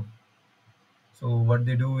removal also. So what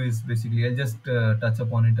they do is basically, I'll just touch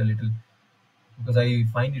upon it a little, because I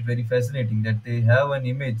find it very fascinating that they have an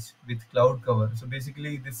image with cloud cover. So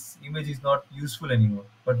basically this image is not useful anymore.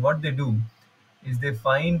 But what they do is they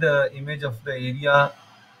find the image of the area,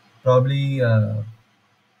 probably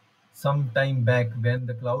some time back when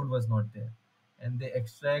the cloud was not there, and they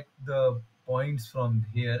extract the points from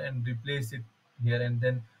here and replace it here, and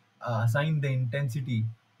then assign the intensity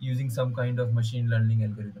using some kind of machine learning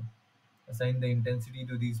algorithm. Assign the intensity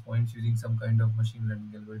to these points using some kind of machine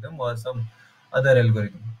learning algorithm or some other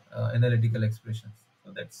algorithm, analytical expressions.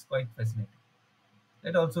 So that's quite fascinating.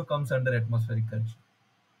 That also comes under atmospheric correction.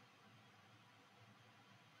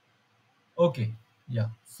 Okay, yeah.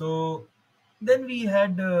 So then we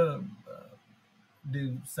had the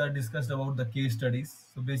sir discussed about the case studies.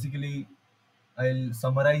 So basically, I'll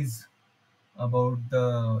summarize about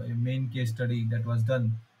the main case study that was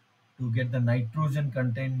done to get the nitrogen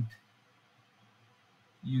content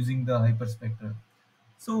using the hyperspectral.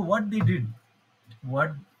 So what they did,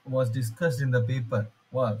 what was discussed in the paper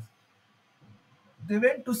was they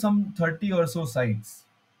went to some 30 or so sites,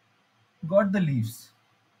 got the leaves,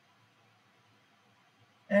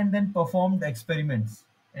 and then performed experiments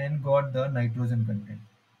and got the nitrogen content.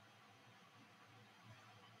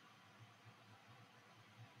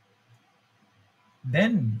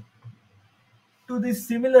 Then to these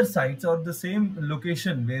similar sites or the same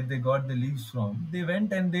location where they got the leaves from, they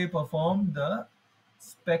went and they performed the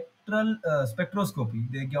spectroscopy.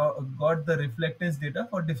 They got the reflectance data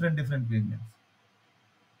for different wavelengths.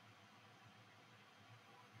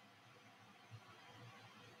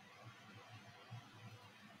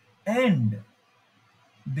 And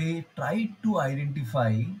they tried to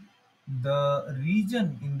identify the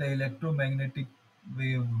region in the electromagnetic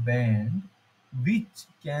wave band which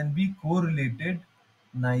can be correlated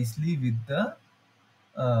nicely with the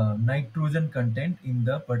nitrogen content in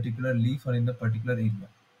the particular leaf or in the particular area.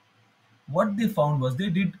 What they found was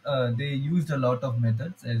they used a lot of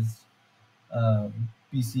methods as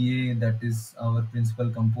PCA, that is our principal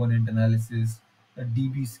component analysis, the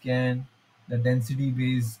DB scan, the density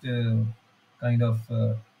based kind of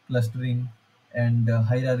clustering, and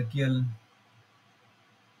hierarchical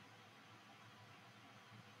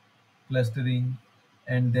clustering,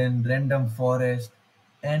 and then random forest,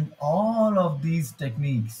 and all of these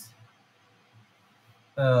techniques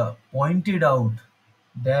pointed out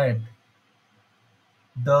that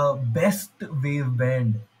the best wave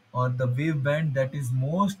band, or the wave band that is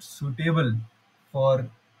most suitable for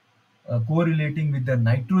correlating with the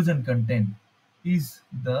nitrogen content, is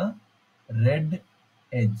the red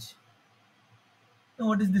edge. Now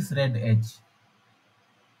what is this red edge?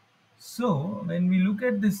 So when we look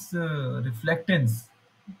at this reflectance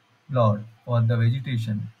plot for the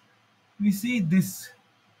vegetation, we see this,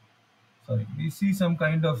 sorry, we see some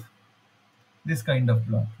kind of this kind of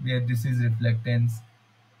plot where this is reflectance,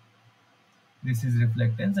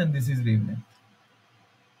 and this is wavelength.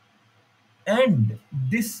 And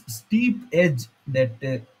this steep edge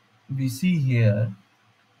that we see here,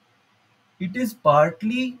 it is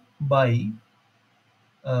partly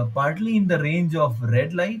in the range of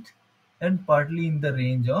red light and partly in the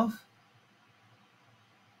range of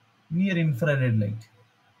near infrared light.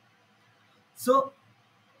 So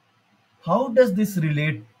how does this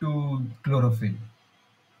relate to chlorophyll?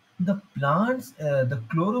 The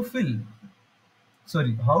chlorophyll,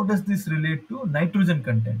 sorry, how does this relate to nitrogen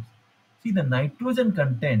content? See, the nitrogen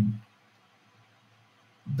content,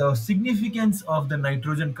 the significance of the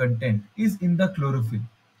nitrogen content is in the chlorophyll,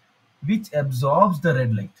 which absorbs the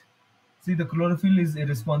red light. See, the chlorophyll is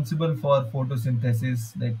responsible for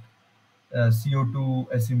photosynthesis, like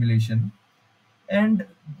CO2 assimilation, and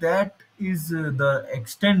that is the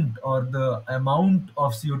extent or the amount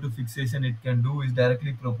of CO2 fixation it can do is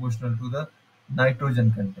directly proportional to the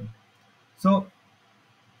nitrogen content. So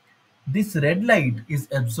this red light is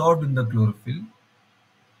absorbed in the chlorophyll.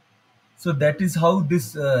 So that is how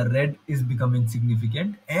this red is becoming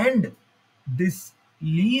significant, and this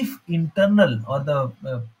leaf internal or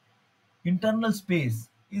the internal space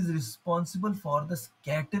is responsible for the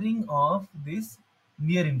scattering of this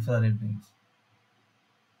near infrared range.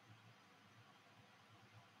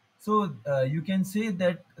 So you can say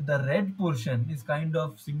that the red portion is kind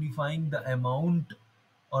of signifying the amount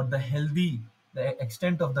or the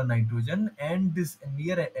extent of the nitrogen, and this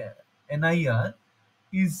near NIR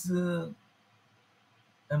is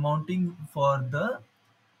amounting for the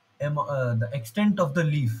extent of the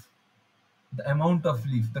leaf, the amount of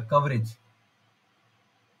leaf, the coverage.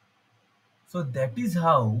 So that is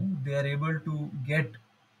how they are able to get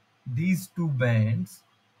these two bands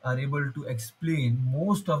are able to explain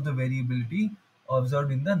most of the variability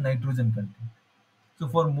observed in the nitrogen content. So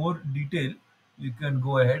for more detail, you can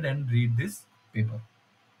go ahead and read this paper.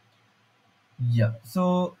 Yeah,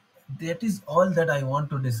 so that is all that I want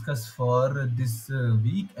to discuss for this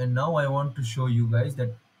week, and now I want to show you guys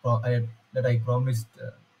that I promised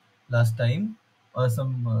last time or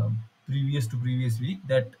some previous to previous week,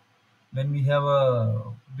 that when we have a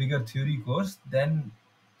bigger theory course, then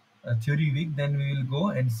a theory week, then we will go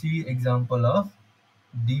and see example of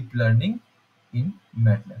deep learning in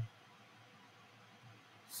MATLAB.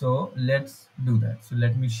 So let's do that. So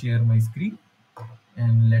let me share my screen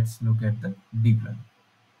and let's look at the deep learning.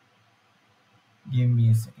 Give me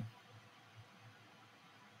a second.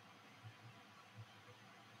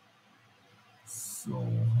 So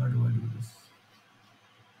how do I do this?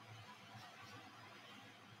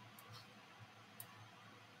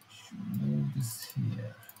 Should move this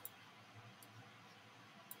here.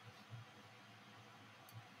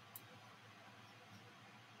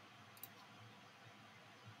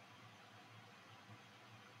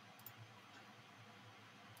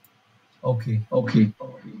 Okay. Okay.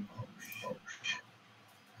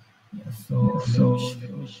 Yeah, so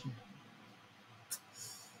Let me see.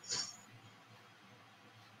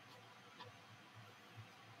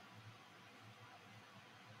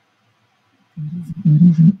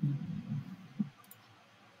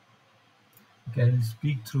 okay, I'll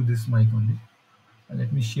speak through this mic only.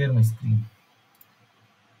 Let me share my screen.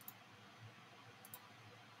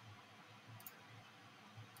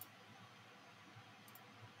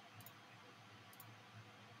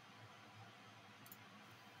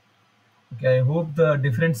 Okay, I hope the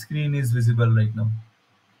different screen is visible right now.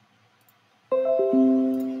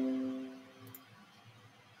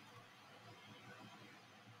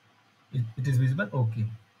 It is visible? Okay.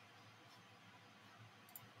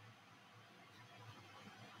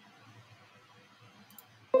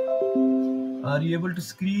 Are you able to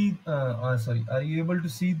are you able to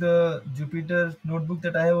see the Jupyter notebook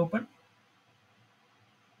that I have opened?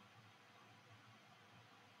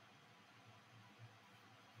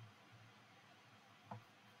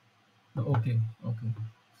 Okay, okay.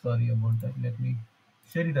 Sorry about that. Let me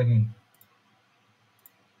share it again.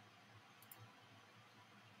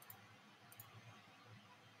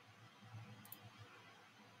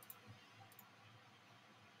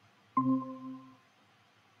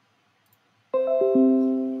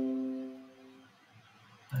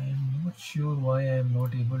 I am not sure why I am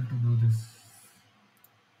not able to do this.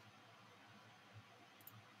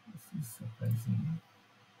 This is surprising.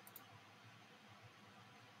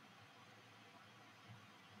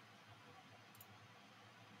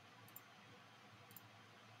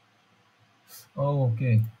 Oh,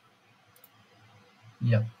 okay.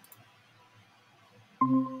 Yeah.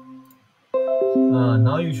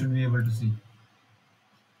 Now you should be able to see.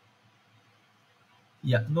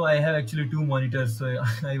 Yeah, no, I have actually two monitors, so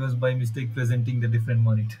I was by mistake presenting the different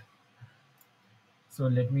monitor. So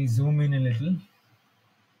let me zoom in a little.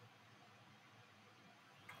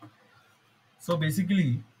 So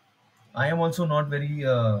basically, I am also not very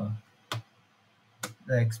the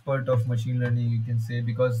expert of machine learning, you can say,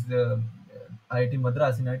 because the IIT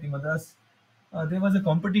Madras, in IIT Madras, there was a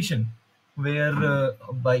competition where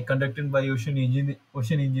by conducted by ocean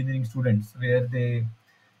engineering students, where they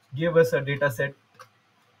gave us a data set,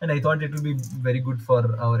 and I thought it would be very good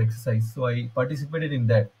for our exercise. So I participated in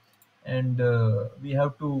that, and we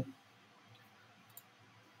have to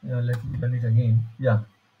let me run it again. Yeah,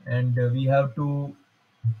 and we have to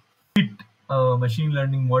fit a machine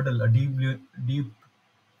learning model, a deep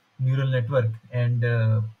neural network, and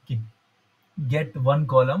get one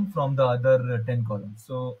column from the other 10 columns.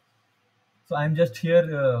 So I'm just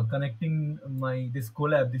here connecting my this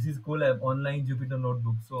Colab. This is Colab online Jupyter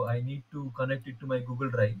notebook. So I need to connect it to my Google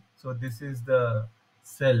Drive. So this is the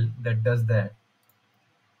cell that does that,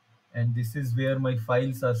 and this is where my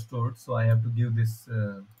files are stored. So I have to give this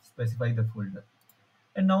specify the folder.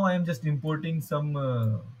 And now I am just importing some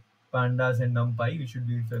pandas and numpy. You should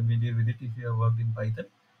be familiar with it if you have worked in Python.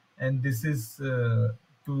 And this is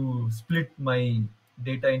to split my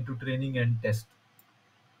data into training and test.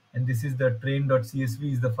 And this is the train.csv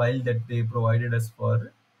is the file that they provided us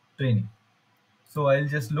for training. So I'll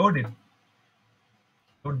just load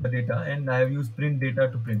the data, and I have used print data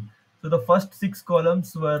to print. So the first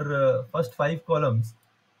five columns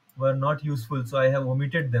were not useful. So I have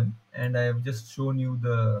omitted them, and I have just shown you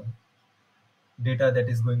the data that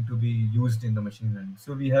is going to be used in the machine learning.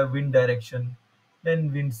 So we have wind direction,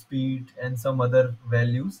 then wind speed, and some other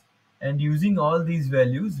values. And using all these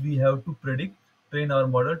values, we have to train our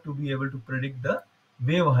model to be able to predict the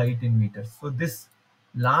wave height in meters. So this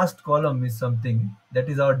last column is something that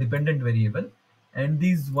is our dependent variable. And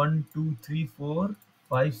these 1, 2, 3, 4,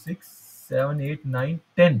 5, 6, 7, 8, 9,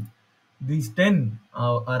 10. These 10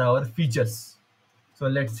 are our features. So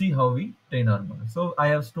let's see how we train our model. So I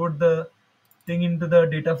have stored the thing into the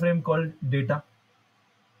data frame called data.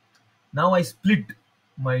 Now I split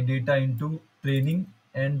my data into training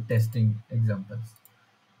and testing examples.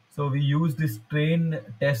 So we use this train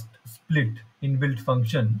test split inbuilt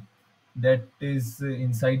function that is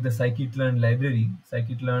inside the scikit-learn library,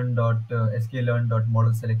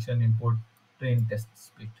 scikit-learn.sklearn.model selection import train test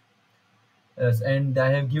split. And I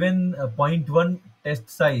have given a zero point 0.1 test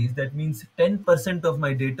size. That means 10% of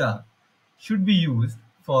my data should be used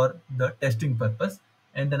for the testing purpose,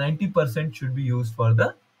 and the 90% should be used for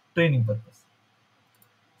the training purpose.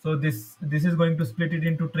 So this is going to split it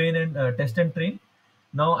into train and test and train.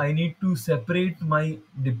 Now I need to separate my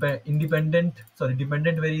dependent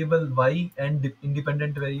variable y and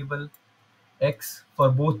independent variable x for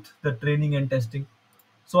both the training and testing.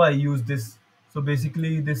 So I use this. So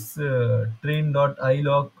basically this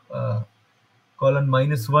train.ilog colon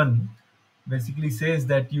 -1 basically says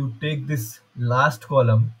that you take this last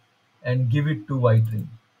column and give it to y train.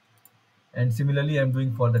 And similarly I'm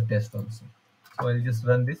doing for the test also. So I'll just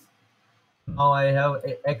run this. Now I have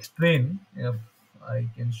a x train. If I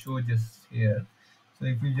can show just here. So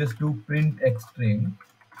if you just do print x train,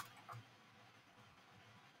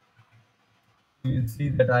 you will see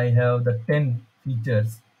that I have the 10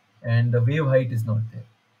 features and the wave height is not there.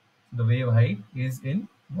 The wave height is in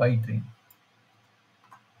y train.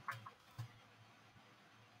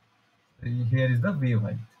 Here is the wave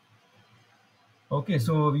height. Okay,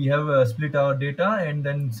 so we have split our data and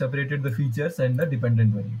then separated the features and the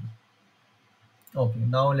dependent variable. Okay,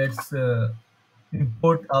 now let's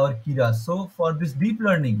import our keras. So for this deep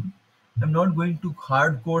learning, I'm not going to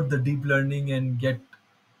hard code the deep learning and get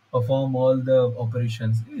perform all the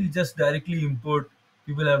operations. We just directly import.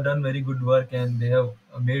 People have done very good work and they have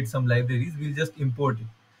made some libraries. We'll just import it.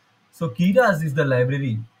 So keras is the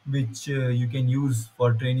library which you can use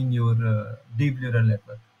for training your deep neural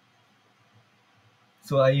network.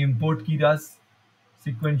 So I import keras,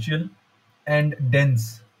 sequential, and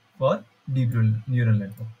dense for deep neural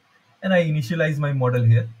network. And I initialize my model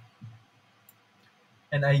here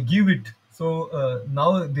and I give it. So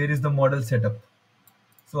now there is the model setup.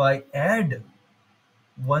 So I add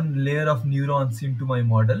one layer of neurons into my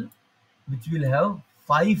model, which will have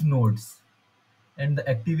 5 nodes. And the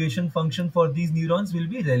activation function for these neurons will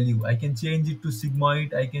be ReLU. I can change it to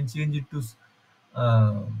sigmoid. I can change it to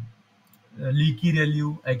uh, leaky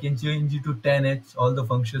ReLU. I can change it to 10H. All the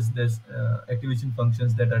functions, there's activation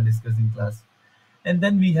functions that are discussed in class. And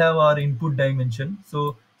then we have our input dimension.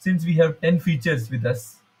 So since we have 10 features with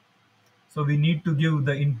us, so we need to give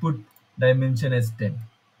the input dimension as 10.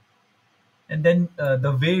 And then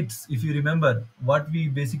the weights, if you remember, what we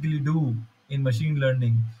basically do in machine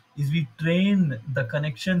learning is we train the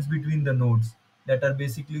connections between the nodes that are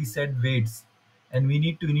basically set weights, and we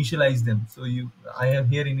need to initialize them. So I have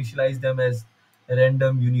here initialized them as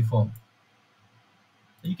random uniform.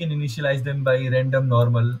 You can initialize them by random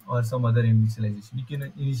normal or some other initialization. You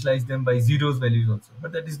can initialize them by zeros values also,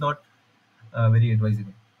 but that is not very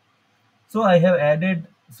advisable. So I have added,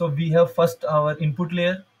 so we have first our input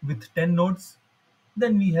layer with 10 nodes.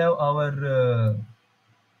 Then we have our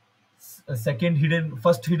second hidden,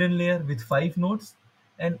 first hidden layer with 5 nodes.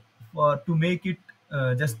 And to make it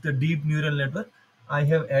just the deep neural network, I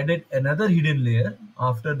have added another hidden layer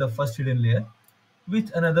after the first hidden layer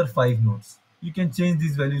with another 5 nodes. You can change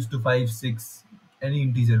these values to 5, 6, any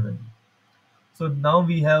integer value. So now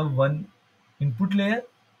we have one input layer,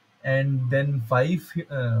 and then five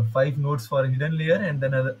nodes for hidden layer, and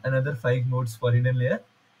then another 5 nodes for hidden layer.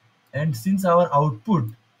 And since our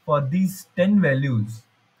output for these 10 values,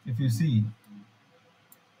 if you see,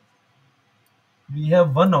 we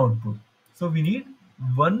have one output, so we need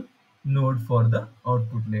one node for the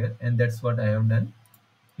output layer, and that's what I have done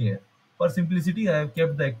here. For simplicity, I have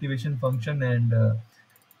kept the activation function and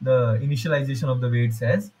the initialization of the weights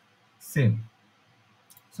as same.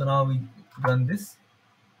 So now we run this.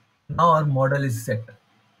 Now our model is set.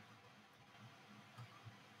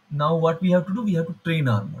 Now what we have to do, we have to train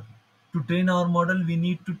our model. To train our model, we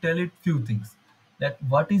need to tell it few things, that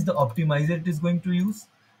what is the optimizer it is going to use,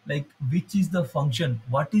 like which is the function,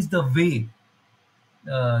 what is the way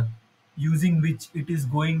uh, using which it is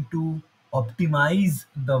going to optimize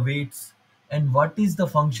the weights, and what is the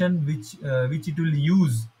function which it will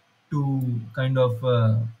use to kind of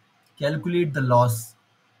calculate the loss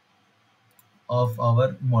of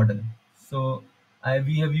our model. So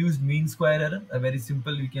we have used mean square error, a very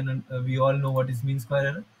simple. We all know what is mean square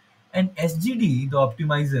error. And SGD, the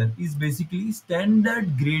optimizer, is basically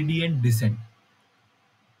standard gradient descent.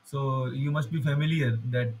 So you must be familiar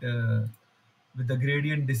that with the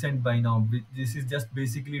gradient descent by now. This is just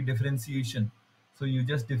basically differentiation. So you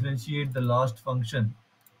just differentiate the last function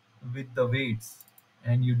with the weights,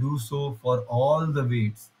 and you do so for all the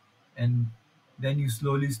weights, and then you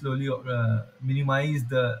slowly minimize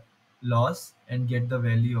the loss and get the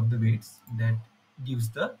value of the weights that gives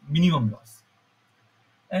the minimum loss.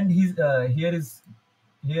 And here is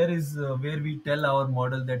where we tell our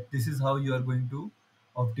model that this is how you are going to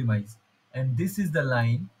optimize, and this is the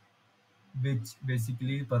line which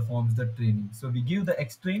basically performs the training. So we give the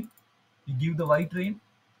X train, we give the Y train,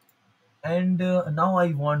 and now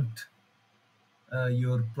I want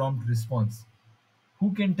your prompt response.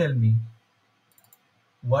 Who can tell me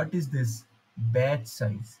what is this batch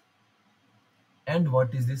size and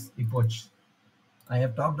what is this epoch? I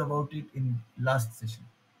have talked about it in last session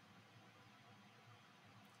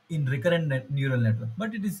in recurrent neural network,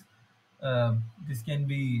 but it is this can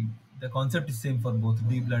be, the concept is same for both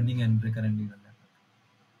deep learning and recurrent neural network.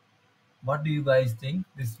 What do you guys think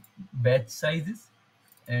this batch size is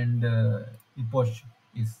and epoch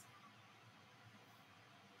is?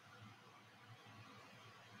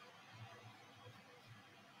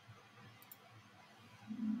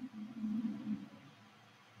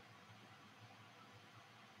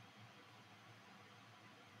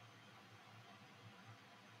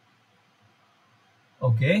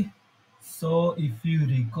 Okay, so if you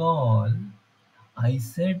recall, I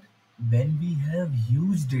said when we have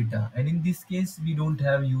huge data, and in this case, we don't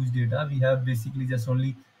have huge data, we have basically just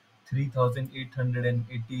only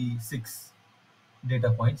 3,886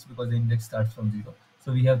 data points because the index starts from zero.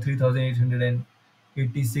 So we have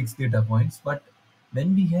 3,886 data points. But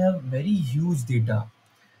when we have very huge data,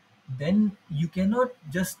 then you cannot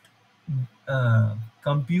just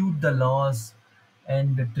compute the loss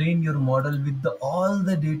and train your model with all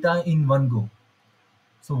the data in one go.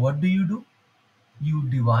 So what do? You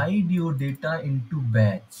divide your data into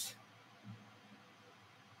batch,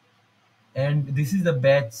 and this is the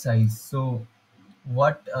batch size. So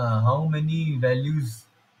how many values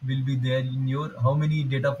will be there in your, how many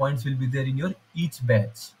data points will be there in your each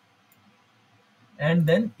batch? And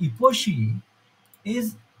then epoche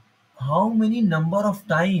is how many number of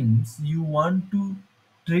times you want to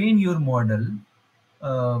train your model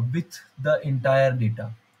with the entire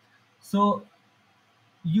data. So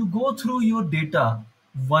you go through your data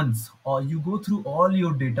once, or you go through all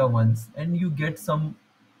your data once, and you get some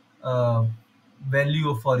uh,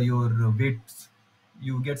 value for your weights,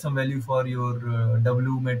 you get some value for your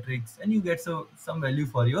w metrics, and you get some value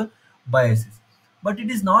for your biases, but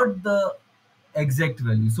it is not the exact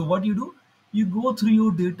value. So what you do, you go through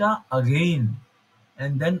your data again,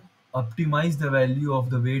 and then optimize the value of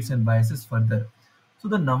the weights and biases further. So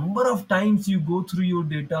the number of times you go through your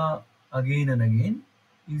data again and again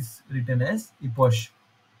is written as epoch.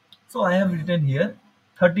 So I have written here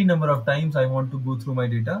 30 number of times I want to go through my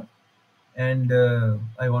data, and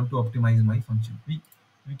I want to optimize my function.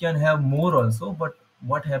 We can have more also, but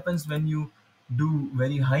what happens when you do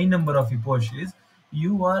very high number of epoch is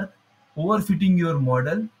you are overfitting your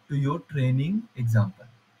model to your training example,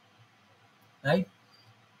 right?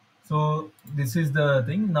 So this is the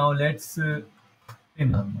thing. Now let's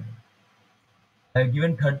train our model. I have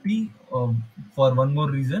given 30 for one more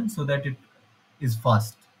reason, so that it is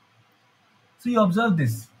fast. So you observe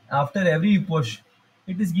this. After every push,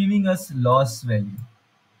 it is giving us loss value.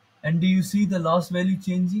 And do you see the loss value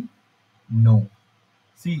changing? No.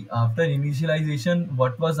 See, after initialization,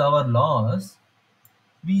 what was our loss?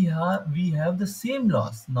 We have the same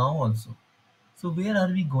loss now also. So where are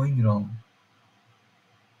we going wrong?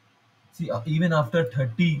 See, even after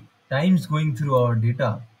 30 times going through our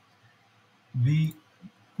data, we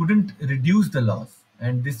couldn't reduce the loss,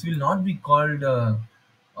 and this will not be called a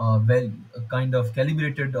kind of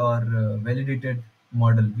calibrated or validated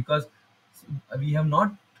model, because we have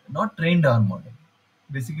not trained our model.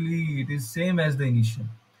 Basically it is same as the initial.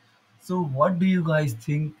 So what do you guys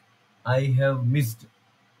think I have missed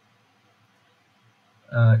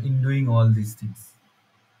in doing all these things?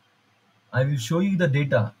 I will show you the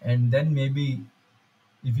data, and then maybe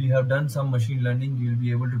if you have done some machine learning, you will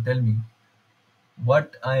be able to tell me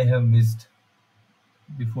what I have missed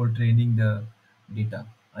before training the data.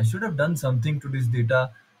 I should have done something to this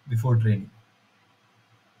data before training.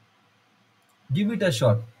 Give it a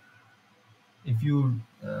shot. If you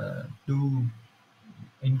do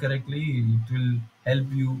incorrectly, it will help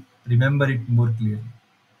you remember it more clearly.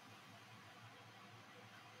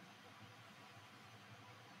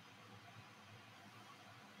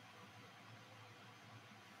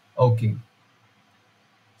 Okay,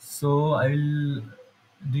 so I will.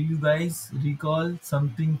 Do you guys recall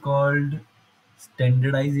something called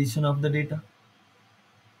standardization of the data?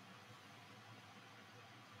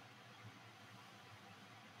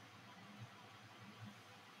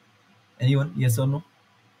 Anyone? Yes or no?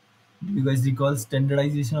 Do you guys recall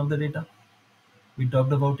standardization of the data? We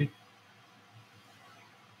talked about it.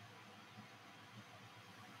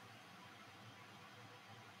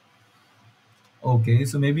 Okay,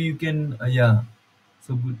 so maybe you can, yeah.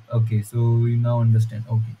 So good. Okay, so you now understand.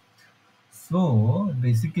 Okay, so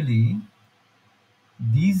basically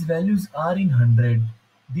these values are in hundred,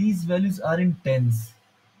 these values are in tens,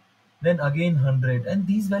 then again hundred, and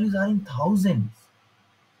these values are in thousands.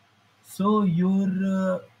 So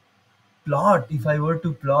your plot, if I were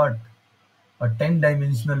to plot a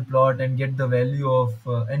 10-dimensional plot and get the value of,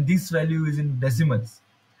 and this value is in decimals,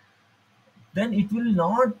 then it will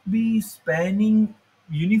not be spanning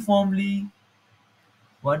uniformly.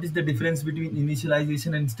 What is the difference between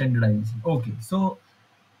initialization and standardization? Okay, so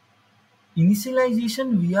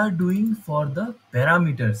initialization we are doing for the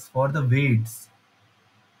parameters, for the weights,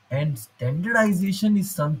 and standardization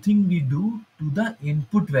is something we do to the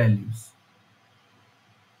input values.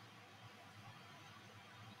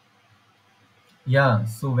 Yeah,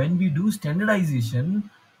 so when we do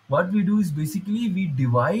standardization, what we do is basically we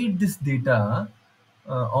divide this data,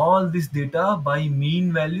 all this data by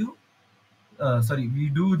mean value. Sorry, we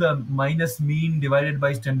do the minus mean divided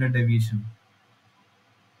by standard deviation,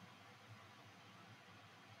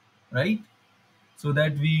 right? So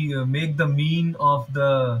that we make the mean of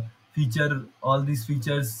the feature, all these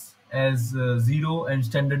features as 0 and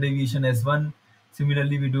standard deviation as 1.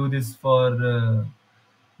 Similarly we do this for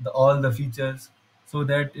all the features, so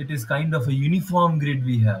that it is kind of a uniform grid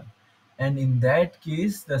we have, and in that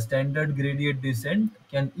case the standard gradient descent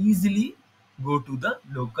can easily go to the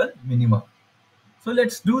local minima. So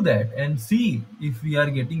let's do that and see if we are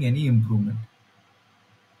getting any improvement.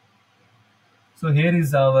 So here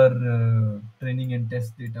is our training and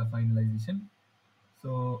test data finalization.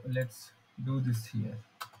 So let's do this here.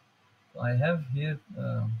 So I have here,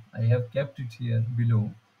 I have kept it here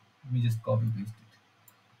below. Let me just copy paste it.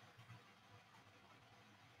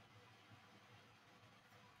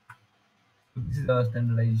 So this is our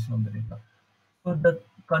standardization of the data. So the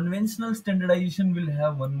conventional standardization will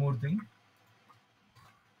have one more thing.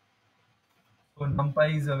 So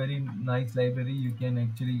NumPy is a very nice library. You can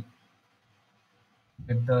actually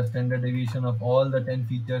get the standard deviation of all the 10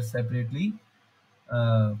 features separately,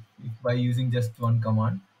 by using just one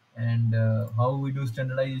command. And how we do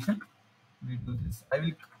standardization? We do this. I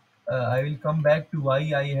will come back to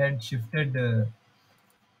why I had shifted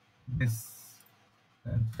this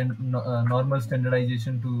normal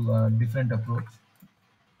standardization to a different approach.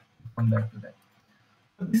 come back to that.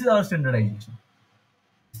 So this is our standardization.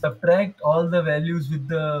 Subtract all the values with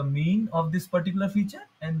the mean of this particular feature,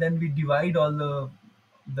 and then we divide all the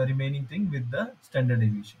remaining thing with the standard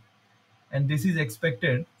deviation, and this is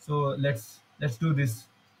expected. So let's do this.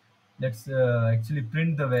 Let's actually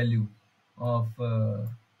print the value of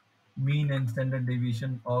mean and standard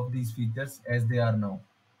deviation of these features as they are now.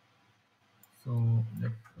 So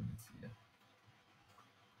let's see here.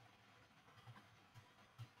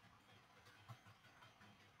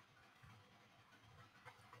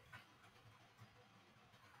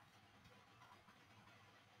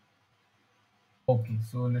 Okay,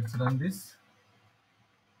 so let's run this.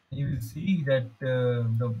 You will see that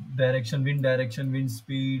the direction, wind direction, wind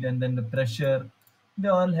speed, and then the pressure, they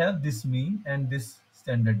all have this mean and this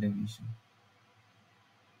standard deviation.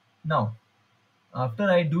 Now, after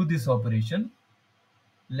I do this operation,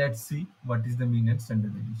 let's see what is the mean and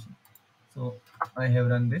standard deviation. So I have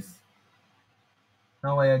run this.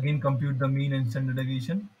 Now I again compute the mean and standard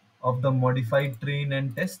deviation of the modified train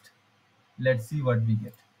and test. Let's see what we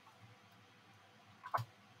get.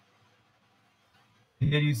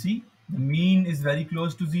 Here you see the mean is very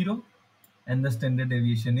close to 0 and the standard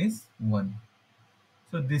deviation is 1.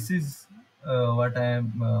 So this is what I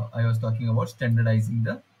was talking about, standardizing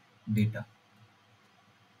the data.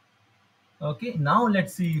 Okay, now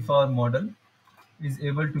let's see if our model is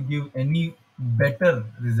able to give any better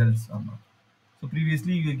results or not. So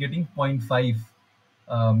previously we were getting zero point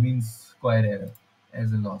 0.5 mean square error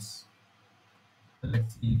as a loss. So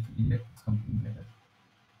let's see if we get something better.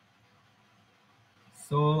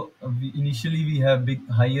 So initially we have big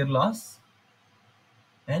higher loss,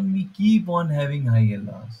 and we keep on having higher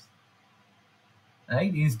loss,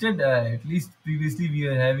 right? Instead, at least previously we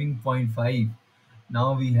were having zero point 0.5.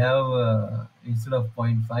 Now we have instead of zero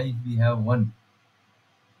point 0.5 we have 1.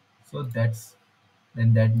 So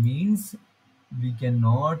that means we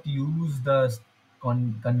cannot use the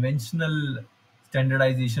conventional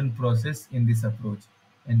standardization process in this approach,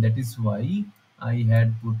 and that is why I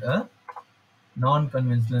had put a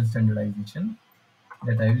non-conventional standardization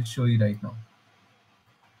that I will show you right now.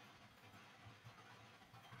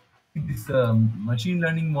 This machine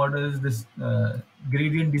learning models, this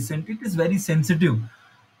gradient descent, it is very sensitive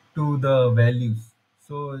to the values.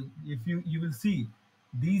 So if you will see,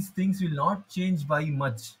 these things will not change by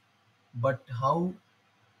much, but how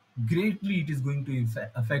greatly it is going to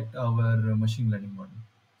affect our machine learning model.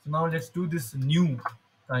 So now let's do this new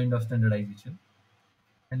kind of standardization,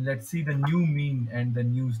 and let's see the new mean and the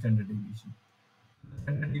new standard deviation. The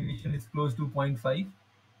standard deviation is close to zero point 0.5.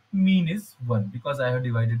 Mean is 1 because I have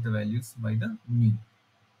divided the values by the mean.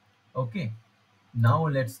 Okay, now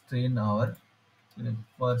let's train our,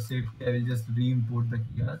 for safety I will just re-import the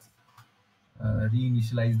keyas,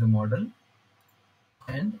 reinitialize the model,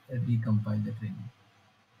 and recompile the training.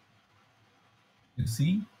 You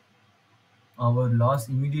see our loss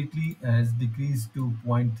immediately has decreased to zero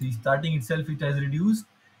point 0.3. Starting itself it has reduced,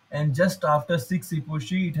 and just after 6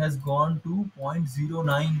 epoxy it has gone to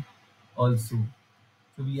 0.09 also.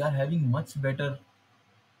 So we are having much better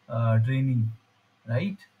training,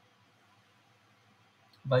 right?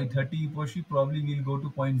 By 30 epoxy probably we'll go to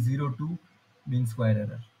 0.02 mean square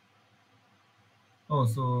error. Oh,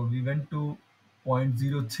 so we went to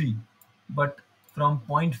 0.03, but from zero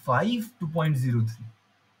point 0.5 to 0.03.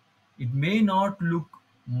 It may not look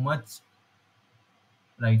much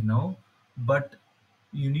right now, but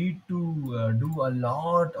you need to do a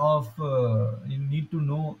lot of, you need to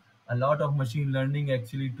know a lot of machine learning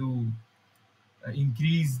actually to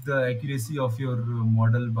increase the accuracy of your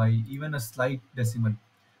model by even a slight decimal.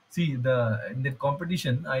 See, the in the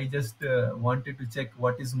competition, I just wanted to check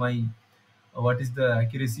what is the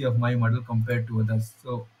accuracy of my model compared to others.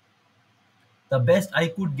 So the best I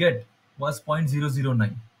could get was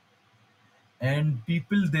 0.009, and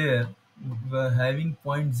people there were having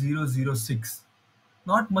 0.006.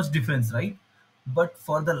 Not much difference, right? But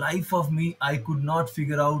for the life of me, I could not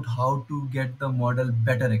figure out how to get the model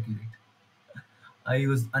better accurate. I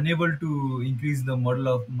was unable to increase the model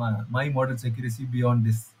of my model's accuracy beyond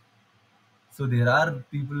this. So there are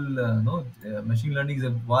people, no, machine learning is a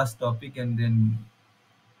vast topic, and then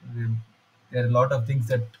there there are a lot of things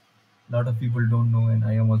that a lot of people don't know, and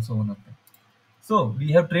I am also one of them. So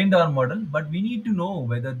we have trained our model, but we need to know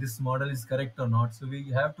whether this model is correct or not. So we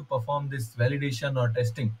have to perform this validation or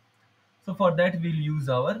testing. So for that, we'll use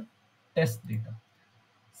our test data.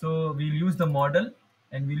 So we'll use the model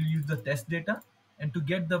and we'll use the test data. And to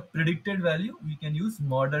get the predicted value, we can use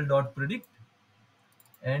model.predict,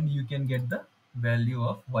 and you can get the value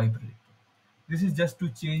of y predicted. This is just to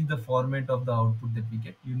change the format of the output that we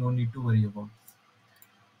get. You don't need to worry about this.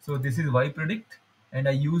 So this is y predict, and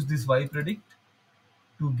I use this y predict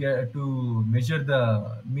to measure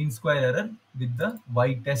the mean square error with the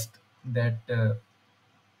y test that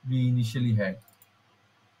we initially had.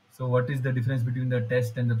 So what is the difference between the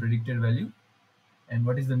test and the predicted value, and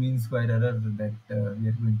what is the mean square error that we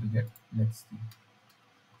are going to get? Let's see.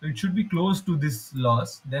 So it should be close to this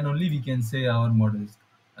loss, then only we can say our model is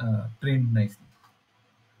trained nicely.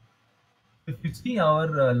 If you see,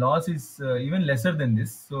 our loss is even lesser than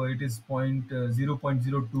this, so it is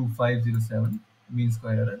 0.02507 mean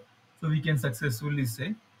square error. So we can successfully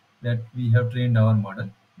say that we have trained our model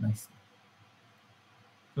nicely.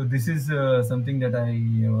 So this is something that I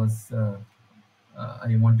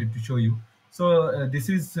wanted to show you. So this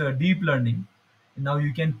is deep learning. Now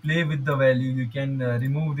you can play with the value. You can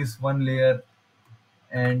remove this one layer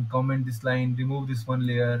and comment this line, remove this one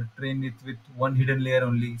layer, train it with one hidden layer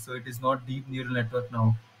only. So it is not deep neural network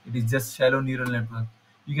now. It is just shallow neural network.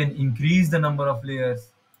 You can increase the number of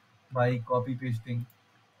layers by copy pasting.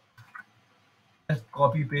 Just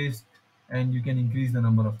copy paste and you can increase the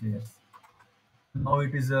number of layers. Now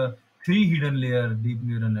it is a three hidden layer deep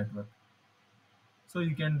neural network. So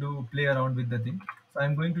you can do play around with the thing. So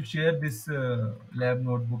I'm going to share this lab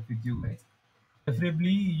notebook with you guys.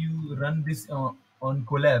 Preferably you run this on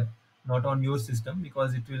Colab, not on your system,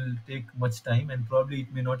 because it will take much time and probably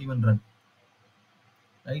it may not even run,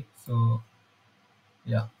 right? So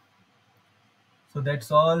yeah, so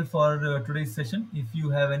that's all for today's session. If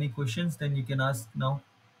you have any questions, then you can ask now.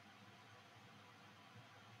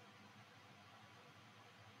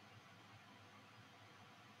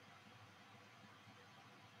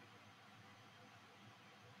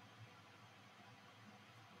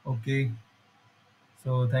 Okay,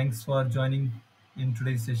 so thanks for joining in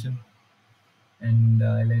today's session, and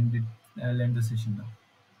I'll end the session now.